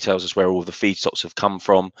essentially tells us where all the feedstocks have come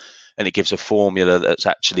from, and it gives a formula that's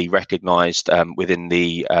actually recognised within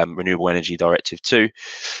the Renewable Energy Directive 2,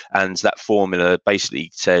 and that formula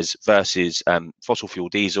basically says versus fossil fuel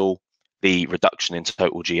diesel, the reduction in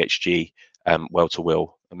total GHG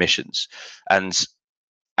well-to-wheel emissions. And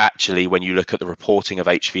actually, when you look at the reporting of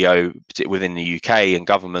HVO within the UK and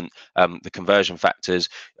government, the conversion factors,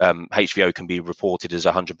 HVO can be reported as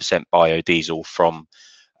 100% biodiesel from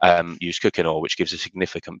used cooking oil, which gives a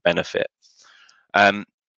significant benefit.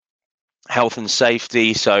 Health and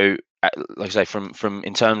safety, so like I say, from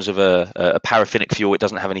in terms of a paraffinic fuel, it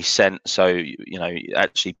doesn't have any scent. So you know,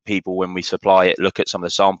 actually, people, when we supply it, look at some of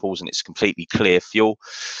the samples, and it's completely clear fuel.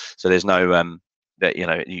 So there's no that, you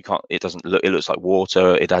know, you can't, it doesn't look, it looks like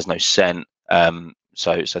water, it has no scent.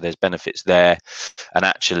 So there's benefits there. And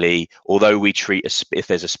actually, although we treat if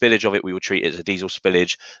there's a spillage of it, we will treat it as a diesel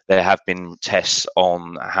spillage. There have been tests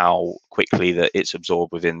on how quickly that it's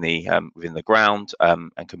absorbed within the ground, and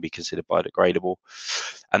can be considered biodegradable.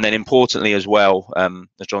 And then importantly as well,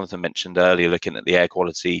 as Jonathan mentioned earlier, looking at the air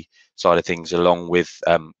quality side of things, along with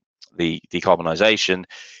the decarbonisation,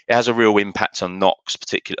 it has a real impact on NOx,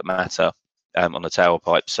 particulate matter, on the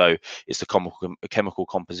tailpipe. So it's the chemical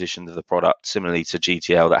composition of the product, similarly to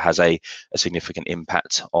GTL, that has a significant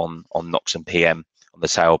impact on NOx and PM on the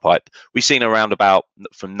tailpipe. We've seen around about,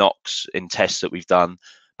 from NOx in tests that we've done,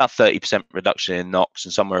 about 30% reduction in NOx,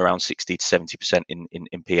 and somewhere around 60 to 70%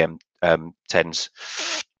 in PM 10s.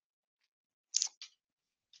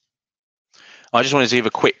 I just wanted to give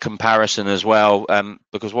a quick comparison as well,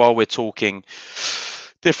 because while we're talking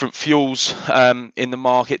different fuels in the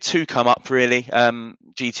market, two come up really,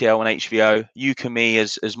 GTL and HVO.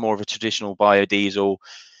 UCOME as more of a traditional biodiesel.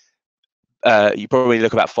 You probably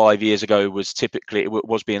look about 5 years ago, was typically, it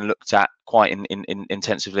was being looked at quite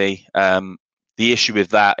intensively. The issue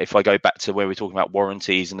with that, if I go back to where we're talking about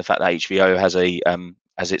warranties and the fact that HVO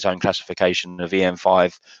has its own classification of EM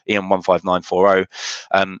 15940,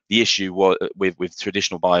 the issue with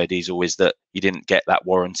traditional biodiesel is that you didn't get that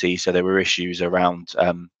warranty, so there were issues around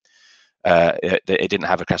it didn't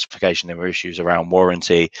have a classification. There were issues around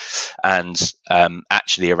warranty, and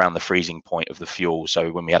actually around the freezing point of the fuel.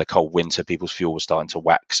 So when we had a cold winter, people's fuel was starting to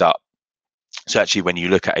wax up. So actually, when you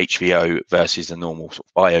look at HVO versus the normal sort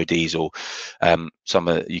of biodiesel,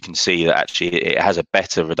 you can see that actually it has a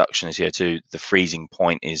better reduction in CO2. The freezing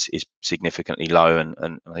point is significantly low,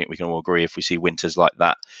 and I think we can all agree if we see winters like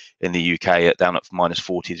that in the UK down at minus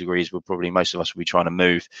 40 degrees, most of us will be trying to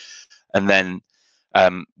move. And then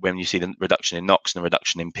when you see the reduction in NOx and the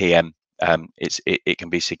reduction in PM, it can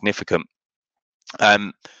be significant.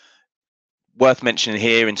 Worth mentioning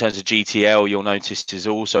here in terms of GTL, you'll notice is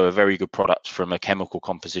also a very good product from a chemical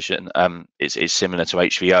composition. It's similar to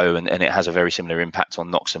HVO, and it has a very similar impact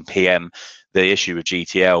on NOx and PM. The issue with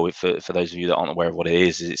GTL, for those of you that aren't aware of what it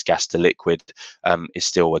is it's gas to liquid. It's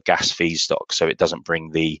still a gas feedstock, so it doesn't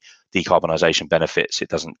bring the decarbonisation benefits. It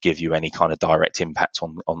doesn't give you any kind of direct impact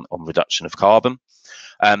on reduction of carbon.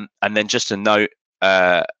 And then just a note,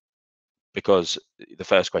 because the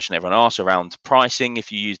first question everyone asks around pricing,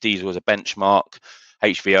 if you use diesel as a benchmark,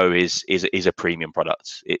 HVO is a premium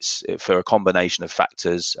product. It's for a combination of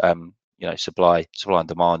factors, supply and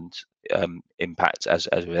demand impact as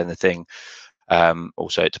with anything.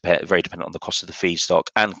 Also, it's very dependent on the cost of the feedstock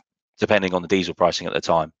and depending on the diesel pricing at the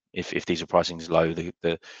time. If diesel pricing is low,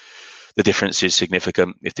 the difference is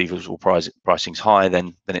significant. If diesel pricing is high,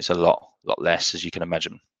 then it's a lot less, as you can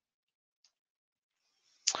imagine.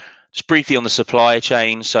 Just briefly on the supply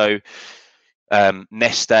chain, so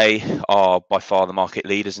Neste are by far the market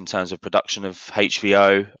leaders in terms of production of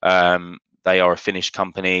HVO. They are a Finnish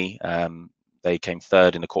company. They came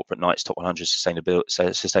third in the Corporate Knights Top 100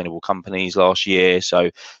 Sustainable Companies last year. So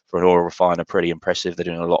for an oil refiner, pretty impressive. They're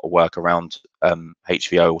doing a lot of work around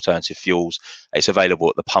HVO, alternative fuels. It's available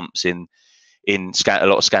at the pumps in a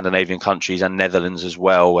lot of Scandinavian countries and Netherlands as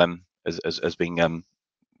well, as being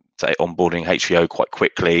onboarding HVO quite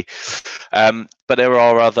quickly. But there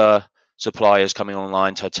are other suppliers coming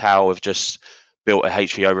online. Total have just built a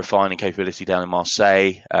HVO refining capability down in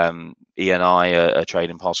Marseille. ENI are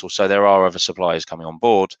trading parcels. So there are other suppliers coming on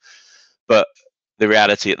board. But the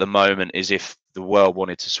reality at the moment is if the world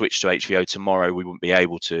wanted to switch to HVO tomorrow, we wouldn't be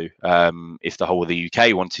able to. If the whole of the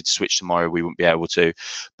UK wanted to switch tomorrow, we wouldn't be able to.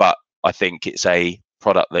 But I think it's a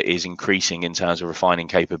product that is increasing in terms of refining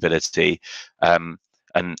capability. And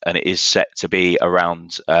it is set to be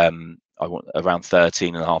around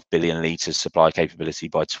 13.5 billion litres supply capability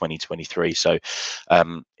by 2023. So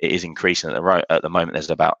it is increasing at the moment. There's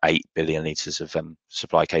about 8 billion litres of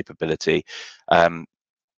supply capability.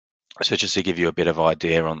 So just to give you a bit of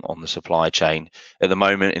idea on the supply chain, at the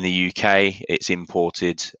moment in the UK, it's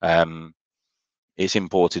imported. It's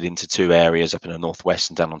imported into two areas up in the northwest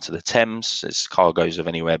and down onto the Thames. It's cargoes of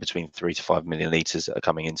anywhere between 3 to 5 million litres that are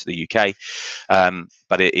coming into the UK.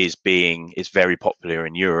 But it's very popular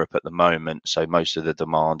in Europe at the moment. So most of the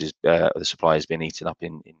demand is the supply has been eaten up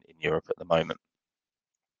in Europe at the moment.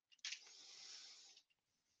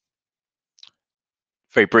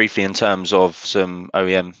 Very briefly, in terms of some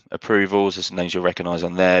OEM approvals, there's some names you'll recognise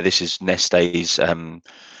on there. This is Neste's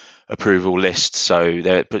approval list. So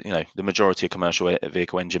the majority of commercial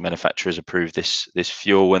vehicle engine manufacturers approved this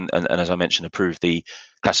fuel, and as I mentioned, approved the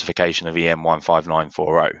classification of EM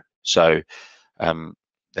 15940. So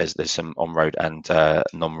there's some on-road and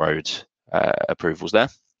non-road approvals there.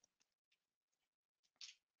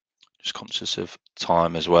 Just conscious of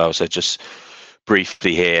time as well, so just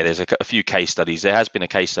briefly here, there's a few case studies. There has been a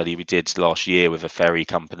case study we did last year with a ferry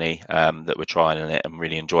company that were trying it and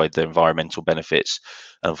really enjoyed the environmental benefits.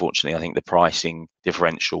 Unfortunately, I think the pricing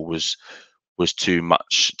differential was too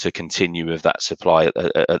much to continue with that supply at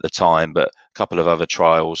the time. But a couple of other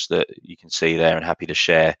trials that you can see there, and happy to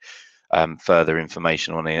share further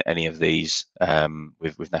information on any of these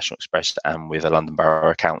with National Express and with the London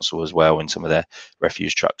Borough Council as well in some of their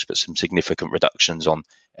refuse trucks, but some significant reductions on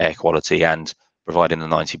air quality and providing a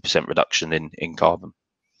 90% reduction in carbon.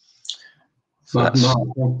 So Mark,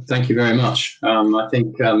 thank you very much. I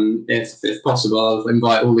think if possible, I'll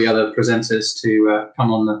invite all the other presenters to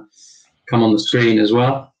come on the screen as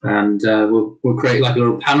well, and we'll create like a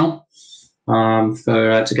little panel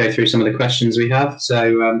to go through some of the questions we have.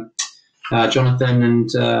 So Jonathan and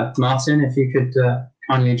Martin, if you could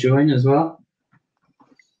kindly join as well.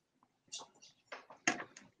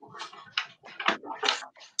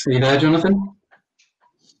 Are you there, Jonathan?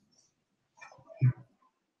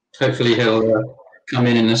 Hopefully he'll come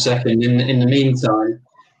in a second. In the meantime,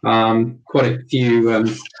 quite a few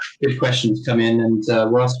good questions come in, and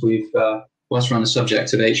whilst we're on the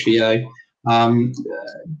subject of HVO,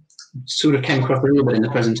 sort of came across a little bit in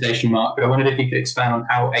the presentation, Mark, but I wondered if you could expand on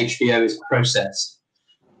how HVO is processed.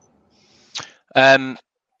 In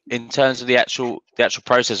terms of the actual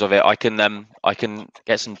process of it, I can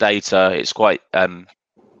get some data. It's quite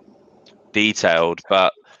detailed,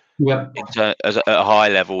 but Yeah. At a high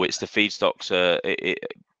level, it's the feedstocks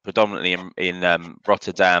predominantly in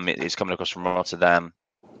Rotterdam. It's coming across from Rotterdam.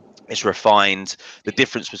 It's refined. The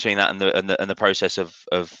difference between that and the process of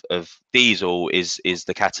diesel is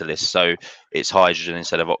the catalyst. So it's hydrogen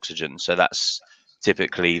instead of oxygen. So that's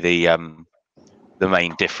typically the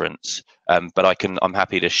main difference. But I'm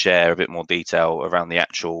happy to share a bit more detail around the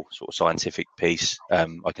actual sort of scientific piece. I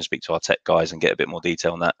can speak to our tech guys and get a bit more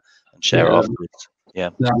detail on that and share it afterwards.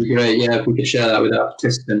 Yeah, that'd be great. Yeah, if we could share that with our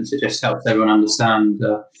participants, it just helps everyone understand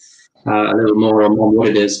a little more on what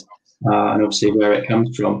it is and obviously where it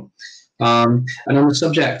comes from. And on the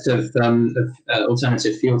subject of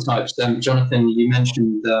alternative fuel types, Jonathan, you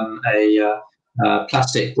mentioned a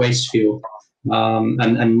plastic waste fuel,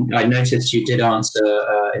 and I noticed you did answer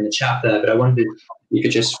in the chat there, but I wondered if you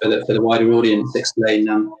could just, for the wider audience, explain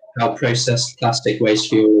how processed plastic waste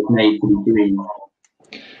fuel is made to be green.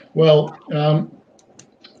 Well,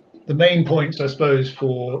 the main points, I suppose,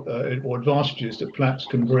 for or advantages that Platts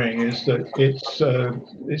can bring is that its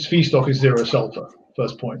feedstock is zero sulfur.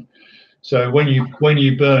 First point. So when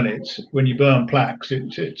you burn it, when you burn plaques,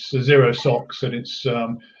 it's a zero SOx and it's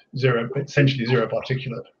essentially zero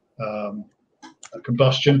particulate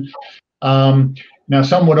combustion. Now,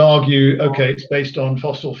 some would argue, okay, it's based on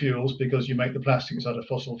fossil fuels because you make the plastics out of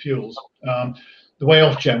fossil fuels. The way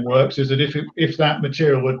Ofgem works is that if that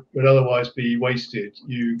material would otherwise be wasted,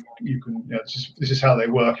 you can. This is how they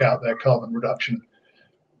work out their carbon reduction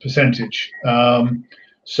percentage.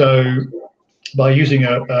 So by using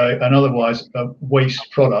an otherwise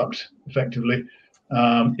waste product, effectively,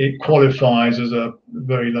 it qualifies as a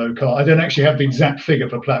very low carbon. I don't actually have the exact figure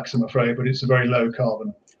for plaques, I'm afraid, but it's a very low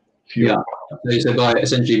carbon fuel. Yeah. So by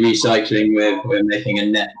essentially recycling, we're making a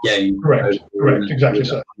net gain. Correct, exactly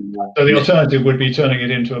so. So the alternative would be turning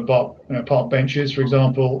it into park benches, for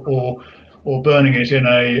example, or burning it in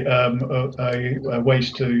a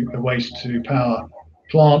waste to power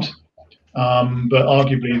plant. But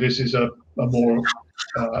arguably, this is a more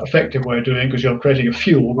effective way of doing it because you're creating a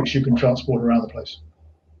fuel which you can transport around the place.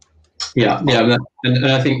 Yeah, and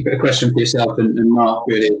I think a question for yourself and Mark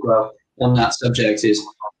really as well on that subject is,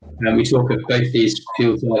 we talk of both these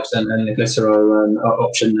fuel types and the glycerol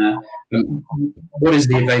option there. What is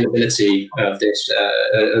the availability of this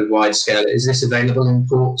at wide scale? Is this available in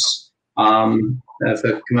ports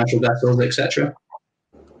for commercial vessels, etc.?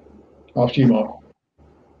 After you, Mark.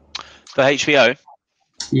 For HVO?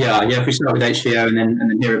 Yeah. If we start with HVO and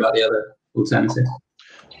then hear about the other alternatives.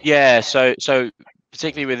 Yeah. So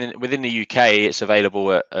particularly within the UK, it's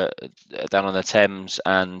available at down on the Thames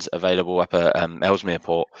and available up at Ellesmere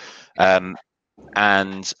Port,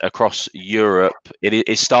 and across Europe, it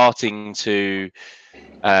is starting to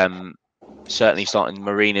certainly starting.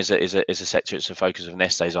 Marine is a sector. It's a focus of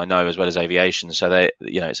Neste's, I know, as well as aviation. So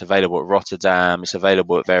it's available at Rotterdam. It's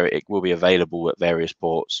available it will be available at various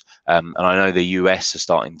ports, and I know the US are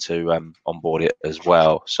starting to onboard it as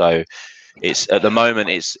well. So it's at the moment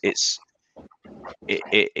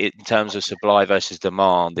in terms of supply versus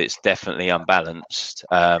demand, it's definitely unbalanced.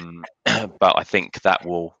 But I think that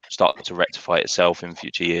will start to rectify itself in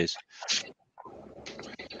future years.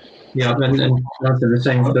 Yeah, and the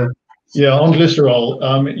same for the. Yeah, on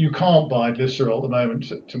glycerol, you can't buy glycerol at the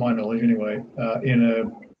moment, to my knowledge, anyway,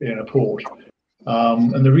 in a port.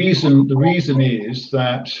 And the reason is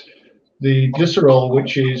that the glycerol,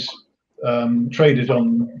 which is traded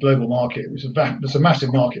on the global market, there's a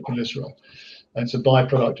massive market for glycerol. And it's a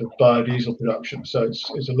byproduct of biodiesel production, so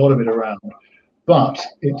it's a lot of it around. But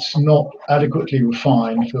it's not adequately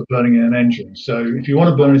refined for burning in an engine. So if you want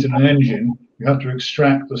to burn it in an engine, you have to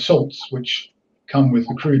extract the salts which come with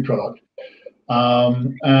the crude product,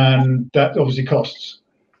 and that obviously costs.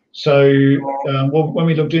 So when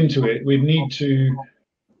we looked into it, we need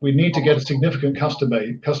to get a significant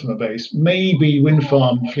customer base. Maybe wind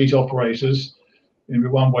farm fleet operators would be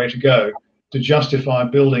one way to go to justify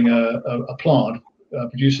building a plant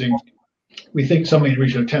producing, we think, something in the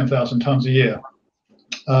region of 10,000 tons a year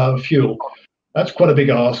of fuel. That's quite a big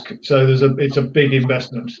ask. So it's a big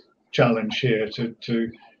investment challenge here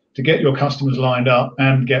to get your customers lined up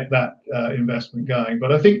and get that investment going.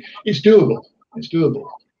 But I think it's doable. It's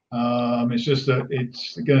just that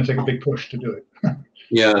it's going to take a big push to do it.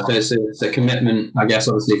 Yeah, so it's a commitment, I guess,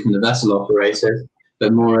 obviously from the vessel operators,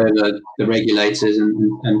 but moreover the regulators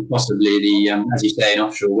and possibly the, as you say, in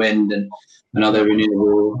offshore wind and other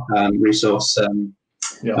renewable resource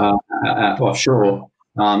offshore.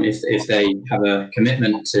 If they have a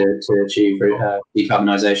commitment to achieve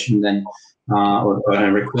decarbonisation, then or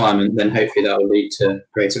a requirement, then hopefully that will lead to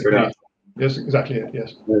greater production. Yes, exactly it.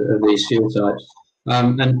 Yes. Of these fuel types.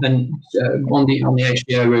 And on the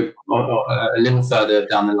HVO, we're a little further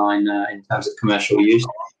down the line in terms of commercial use.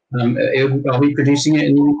 Are we producing it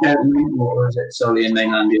in the UK at the moment, or is it solely in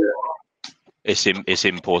mainland Europe? It's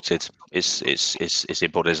imported. It's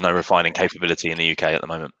imported. There's no refining capability in the UK at the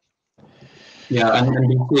moment. Yeah, and do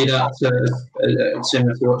you see that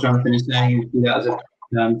similar to what Jonathan is saying? Do you see that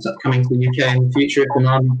as coming to the UK in the future if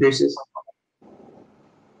demand increases?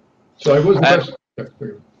 So it was the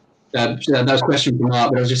question. That was a question from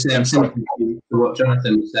Mark, but I was just saying I'm similar to what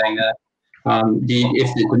Jonathan was saying there.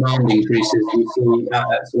 If the demand increases, do you see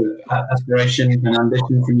sort of aspiration and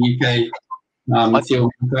ambition from UK fuel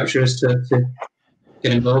manufacturers to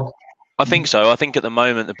get involved? I think so. I think at the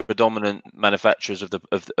moment the predominant manufacturers of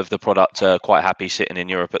the product are quite happy sitting in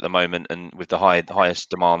Europe at the moment, and with the highest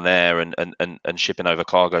demand there, and shipping over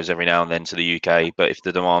cargoes every now and then to the UK. But if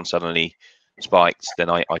the demand suddenly spiked, then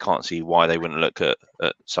I can't see why they wouldn't look at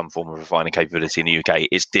some form of refining capability in the UK.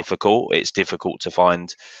 It's difficult. It's difficult to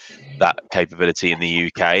find that capability in the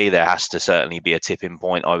UK. There has to certainly be a tipping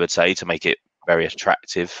point, I would say, to make it very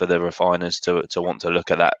attractive for the refiners to want to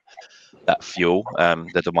look at that fuel.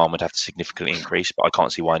 The demand would have to significantly increase, but I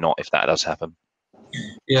can't see why not if that does happen.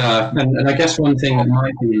 Yeah, and I guess one thing that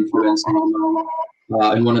might be influencing demand,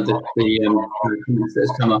 and one of the comments that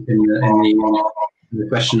has come up in the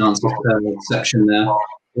question answer section there,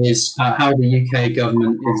 is how the UK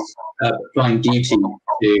government is applying duty to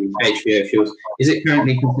HVO fuels. Is it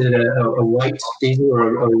currently considered a white diesel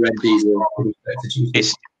or a red diesel?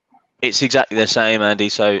 It's exactly the same, Andy.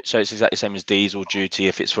 So it's exactly the same as diesel duty.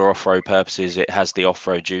 If it's for off-road purposes, it has the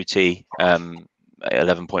off-road duty,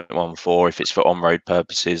 11.14. If it's for on-road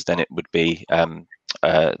purposes, then it would be the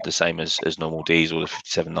same as normal diesel, the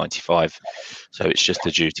 57.95. So it's just the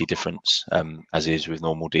duty difference, as is with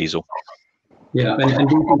normal diesel. Yeah, and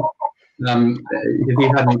do you think, have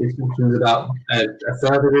you had any discussions about a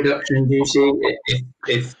further reduction in duty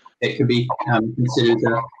if it could be considered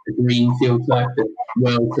a green fuel type that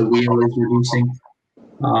well-to-wheel is reducing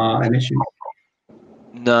emissions?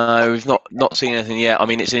 No, we've not seen anything yet. I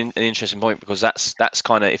mean, it's an interesting point, because that's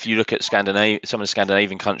kind of, if you look at some of the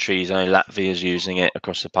Scandinavian countries, I know Latvia is using it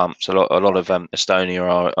across the pumps. A lot of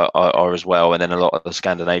Estonia are as well, and then a lot of the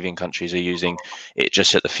Scandinavian countries are using it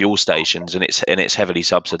just at the fuel stations, and it's heavily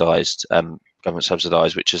subsidised, government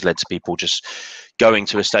subsidised, which has led to people just going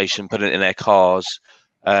to a station, putting it in their cars.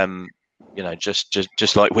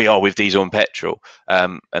 Just like we are with diesel and petrol,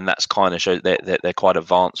 and that's kind of shows that they're quite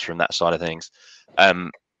advanced from that side of things.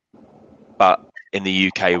 But in the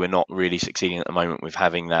UK, we're not really succeeding at the moment with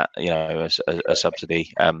having that, a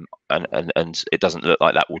subsidy, and it doesn't look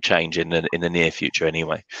like that will change in the near future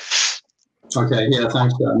anyway. Okay, yeah,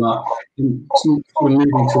 thanks for that, Mark. So we're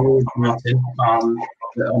moving towards Martin on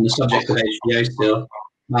the subject of HVO still.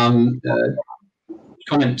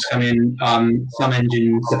 Comments come in. Some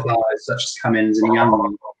engine suppliers, such as Cummins and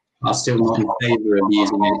Young, are still not in favour of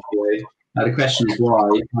using HVO. The question is why.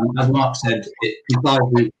 As Mark said, it complies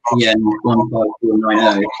with EN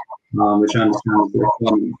 15490, which I understand is the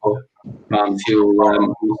requirement for fuel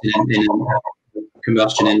in a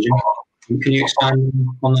combustion engine. Can you expand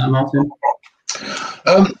on that, Martin?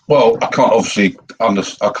 Well, I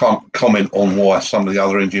can't comment on why some of the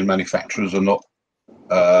other engine manufacturers are not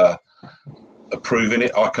approving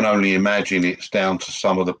it. I can only imagine it's down to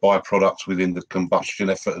some of the byproducts within the combustion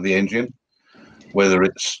effort of the engine, whether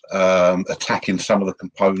it's attacking some of the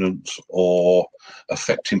components or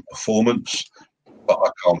affecting performance. But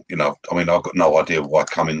I can't, I've got no idea why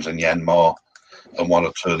Cummins and Yanmar and one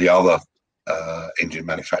or two of the other engine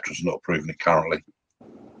manufacturers are not approving it currently.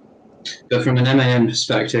 But from an MAN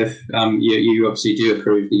perspective, you obviously do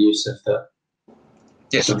approve the use of the.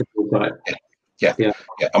 Yes. Of the Yeah.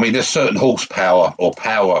 I mean, there's certain horsepower or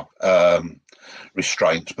power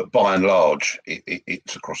restraints, but by and large,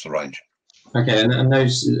 it's across the range. Okay, and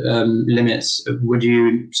those limits, would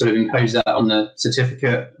you sort of impose that on the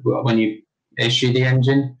certificate when you issue the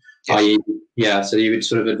engine? Yes. So you would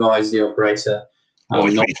sort of advise the operator.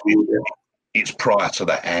 It's prior to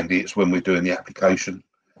that, Andy. It's when we're doing the application.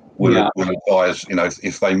 We'll advise,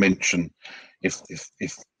 if they mention, if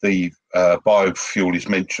the biofuel is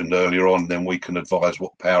mentioned earlier on, then we can advise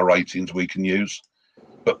what power ratings we can use.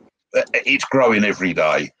 But it's growing every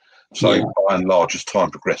day. So by and large, as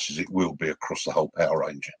time progresses, it will be across the whole power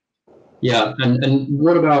range. Yeah, and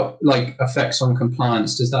what about like effects on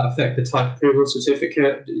compliance? Does that affect the type approval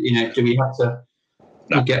certificate? Do we have to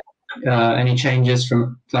get any changes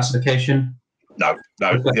from classification? No.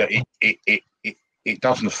 Okay. Yeah, it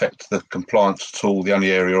doesn't affect the compliance at all. The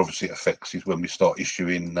only area obviously it affects is when we start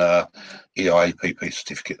issuing EIAPP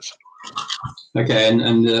certificates. Okay,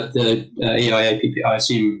 and the EIAPP, I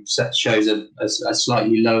assume, shows a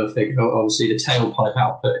slightly lower figure. Obviously, the tailpipe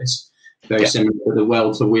output is very similar to the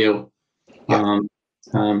well to wheel.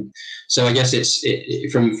 So I guess it's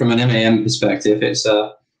from an MAM perspective, it's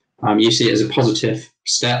you see it as a positive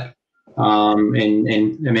step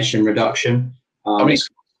in emission reduction. I mean,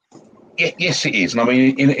 yes, it is. And I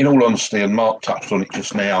mean, in all honesty, and Mark touched on it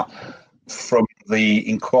just now, from the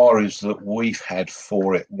inquiries that we've had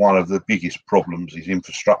for it, one of the biggest problems is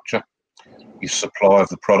infrastructure, is supply of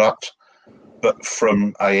the product. But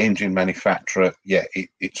from a engine manufacturer, yeah,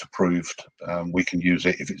 it's approved. We can use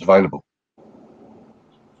it if it's available.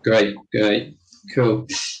 Great, cool.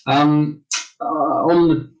 On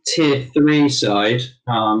the tier 3 side,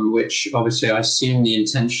 which obviously I assume the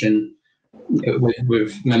intention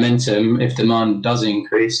with momentum, if demand does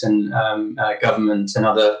increase and government and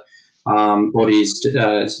other bodies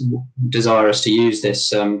desire us to use this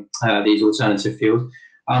these alternative fuels.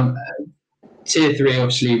 Tier 3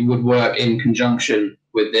 obviously would work in conjunction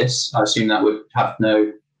with this. I assume that would have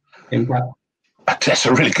no impact. That's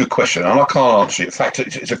a really good question, and I can't answer it. In fact,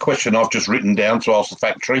 it's a question I've just written down to ask the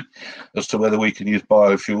factory as to whether we can use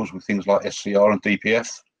biofuels with things like SCR and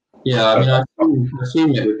DPF. Yeah, I mean, I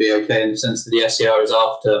assume it would be okay in the sense that the SCR is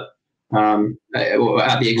after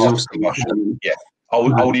at the exhaust combustion. Yeah, I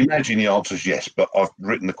would imagine the answer is yes, but I've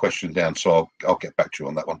written the question down, so I'll get back to you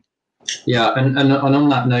on that one. Yeah, and on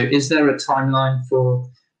that note, is there a timeline for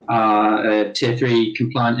a tier 3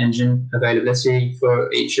 compliant engine availability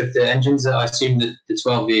for each of the engines? I assume that the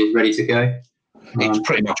 12V is ready to go. It's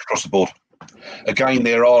pretty much across the board. Again,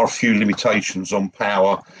 there are a few limitations on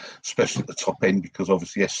power, especially at the top end, because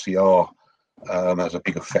obviously SCR has a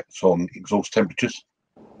big effect on exhaust temperatures.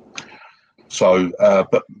 So,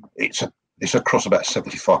 but it's across about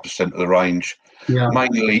 75% of the range. Yeah.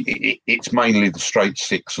 Mainly, it's mainly the straight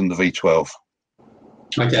 6 and the V12.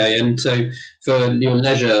 Okay, and so for your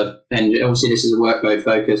leisure engine, obviously this is a workboat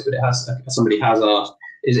focus, but it has, somebody has asked,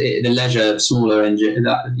 is it the leisure smaller engine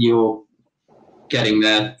that you're getting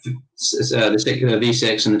there? The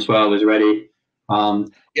V6 and the 12 is ready. Yeah, well,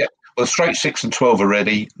 the straight 6 and 12 are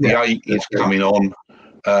ready. The 8 is coming on,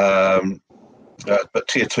 but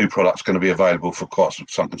tier 2 product's going to be available for quite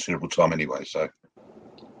some considerable time anyway. So.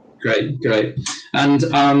 Great. And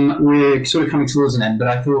we're sort of coming towards an end, but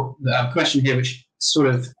I thought a question here, which sort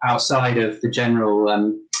of outside of the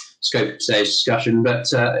general scope of today's discussion, but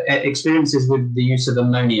experiences with the use of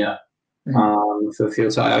ammonia for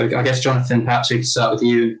fuel type. I guess, Jonathan, perhaps we could start with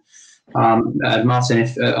you. Martin,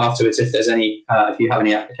 if afterwards, if there's any, if you have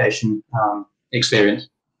any application experience.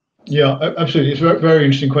 Yeah, absolutely. It's a very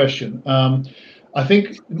interesting question. I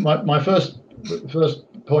think my first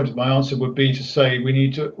point of my answer would be to say we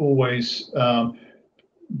need to always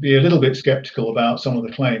be a little bit skeptical about some of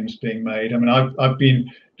the claims being made. I mean, I've been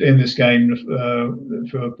in this game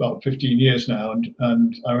for about 15 years now,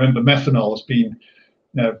 and I remember methanol has been,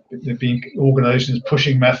 there have been organisations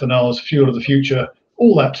pushing methanol as fuel of the future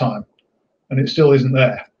all that time, and it still isn't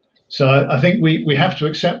there. So I think we have to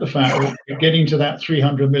accept the fact that getting to that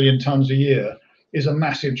 300 million tonnes a year is a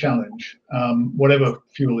massive challenge, whatever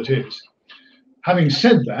fuel it is. Having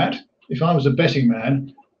said that, if I was a betting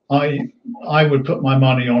man, I would put my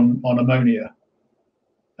money on ammonia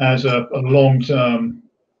as a long-term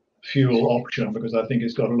fuel option, because I think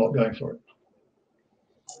it's got a lot going for it.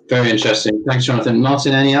 Very interesting. Thanks, Jonathan.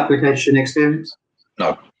 Martin, any application experience?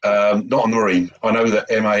 No, not on the marine. I know that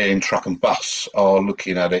MAN Truck and Bus are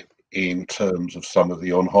looking at it in terms of some of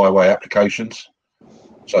the on-highway applications,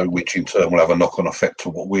 so which in turn will have a knock-on effect to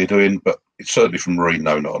what we're doing, but it's certainly from marine,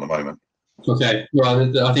 no, not at the moment. Okay, well,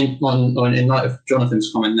 I think in light of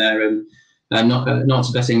Jonathan's comment there, and not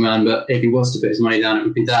a betting man, but if he was to put his money down, it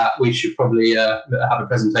would be that we should probably have a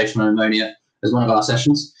presentation on ammonia as one of our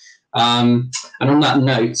sessions. And on that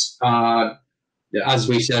note, as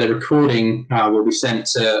we said, a recording will be sent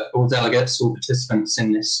to all delegates, all participants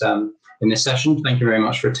in this session. Thank you very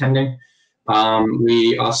much for attending.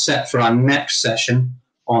 We are set for our next session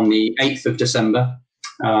on the 8th of December.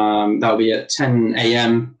 That'll be at 10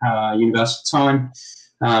 a.m. Universal Time.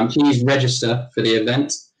 Please register for the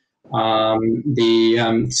event.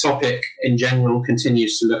 The topic in general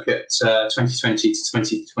continues to look at 2020 to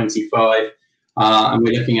 2025, and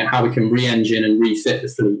we're looking at how we can re-engine and refit the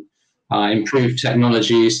fleet, improve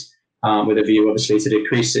technologies with a view, obviously, to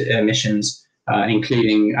decrease emissions,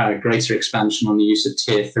 including greater expansion on the use of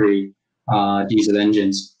Tier 3 diesel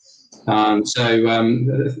engines. So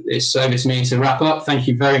it's over to me to wrap up. Thank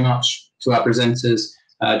you very much to our presenters,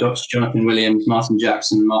 Dr. Jonathan Williams, Martin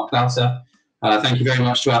Jackson, and Mark Clouter. Thank you very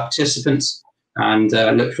much to our participants, and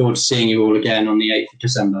look forward to seeing you all again on the 8th of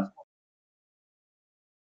December.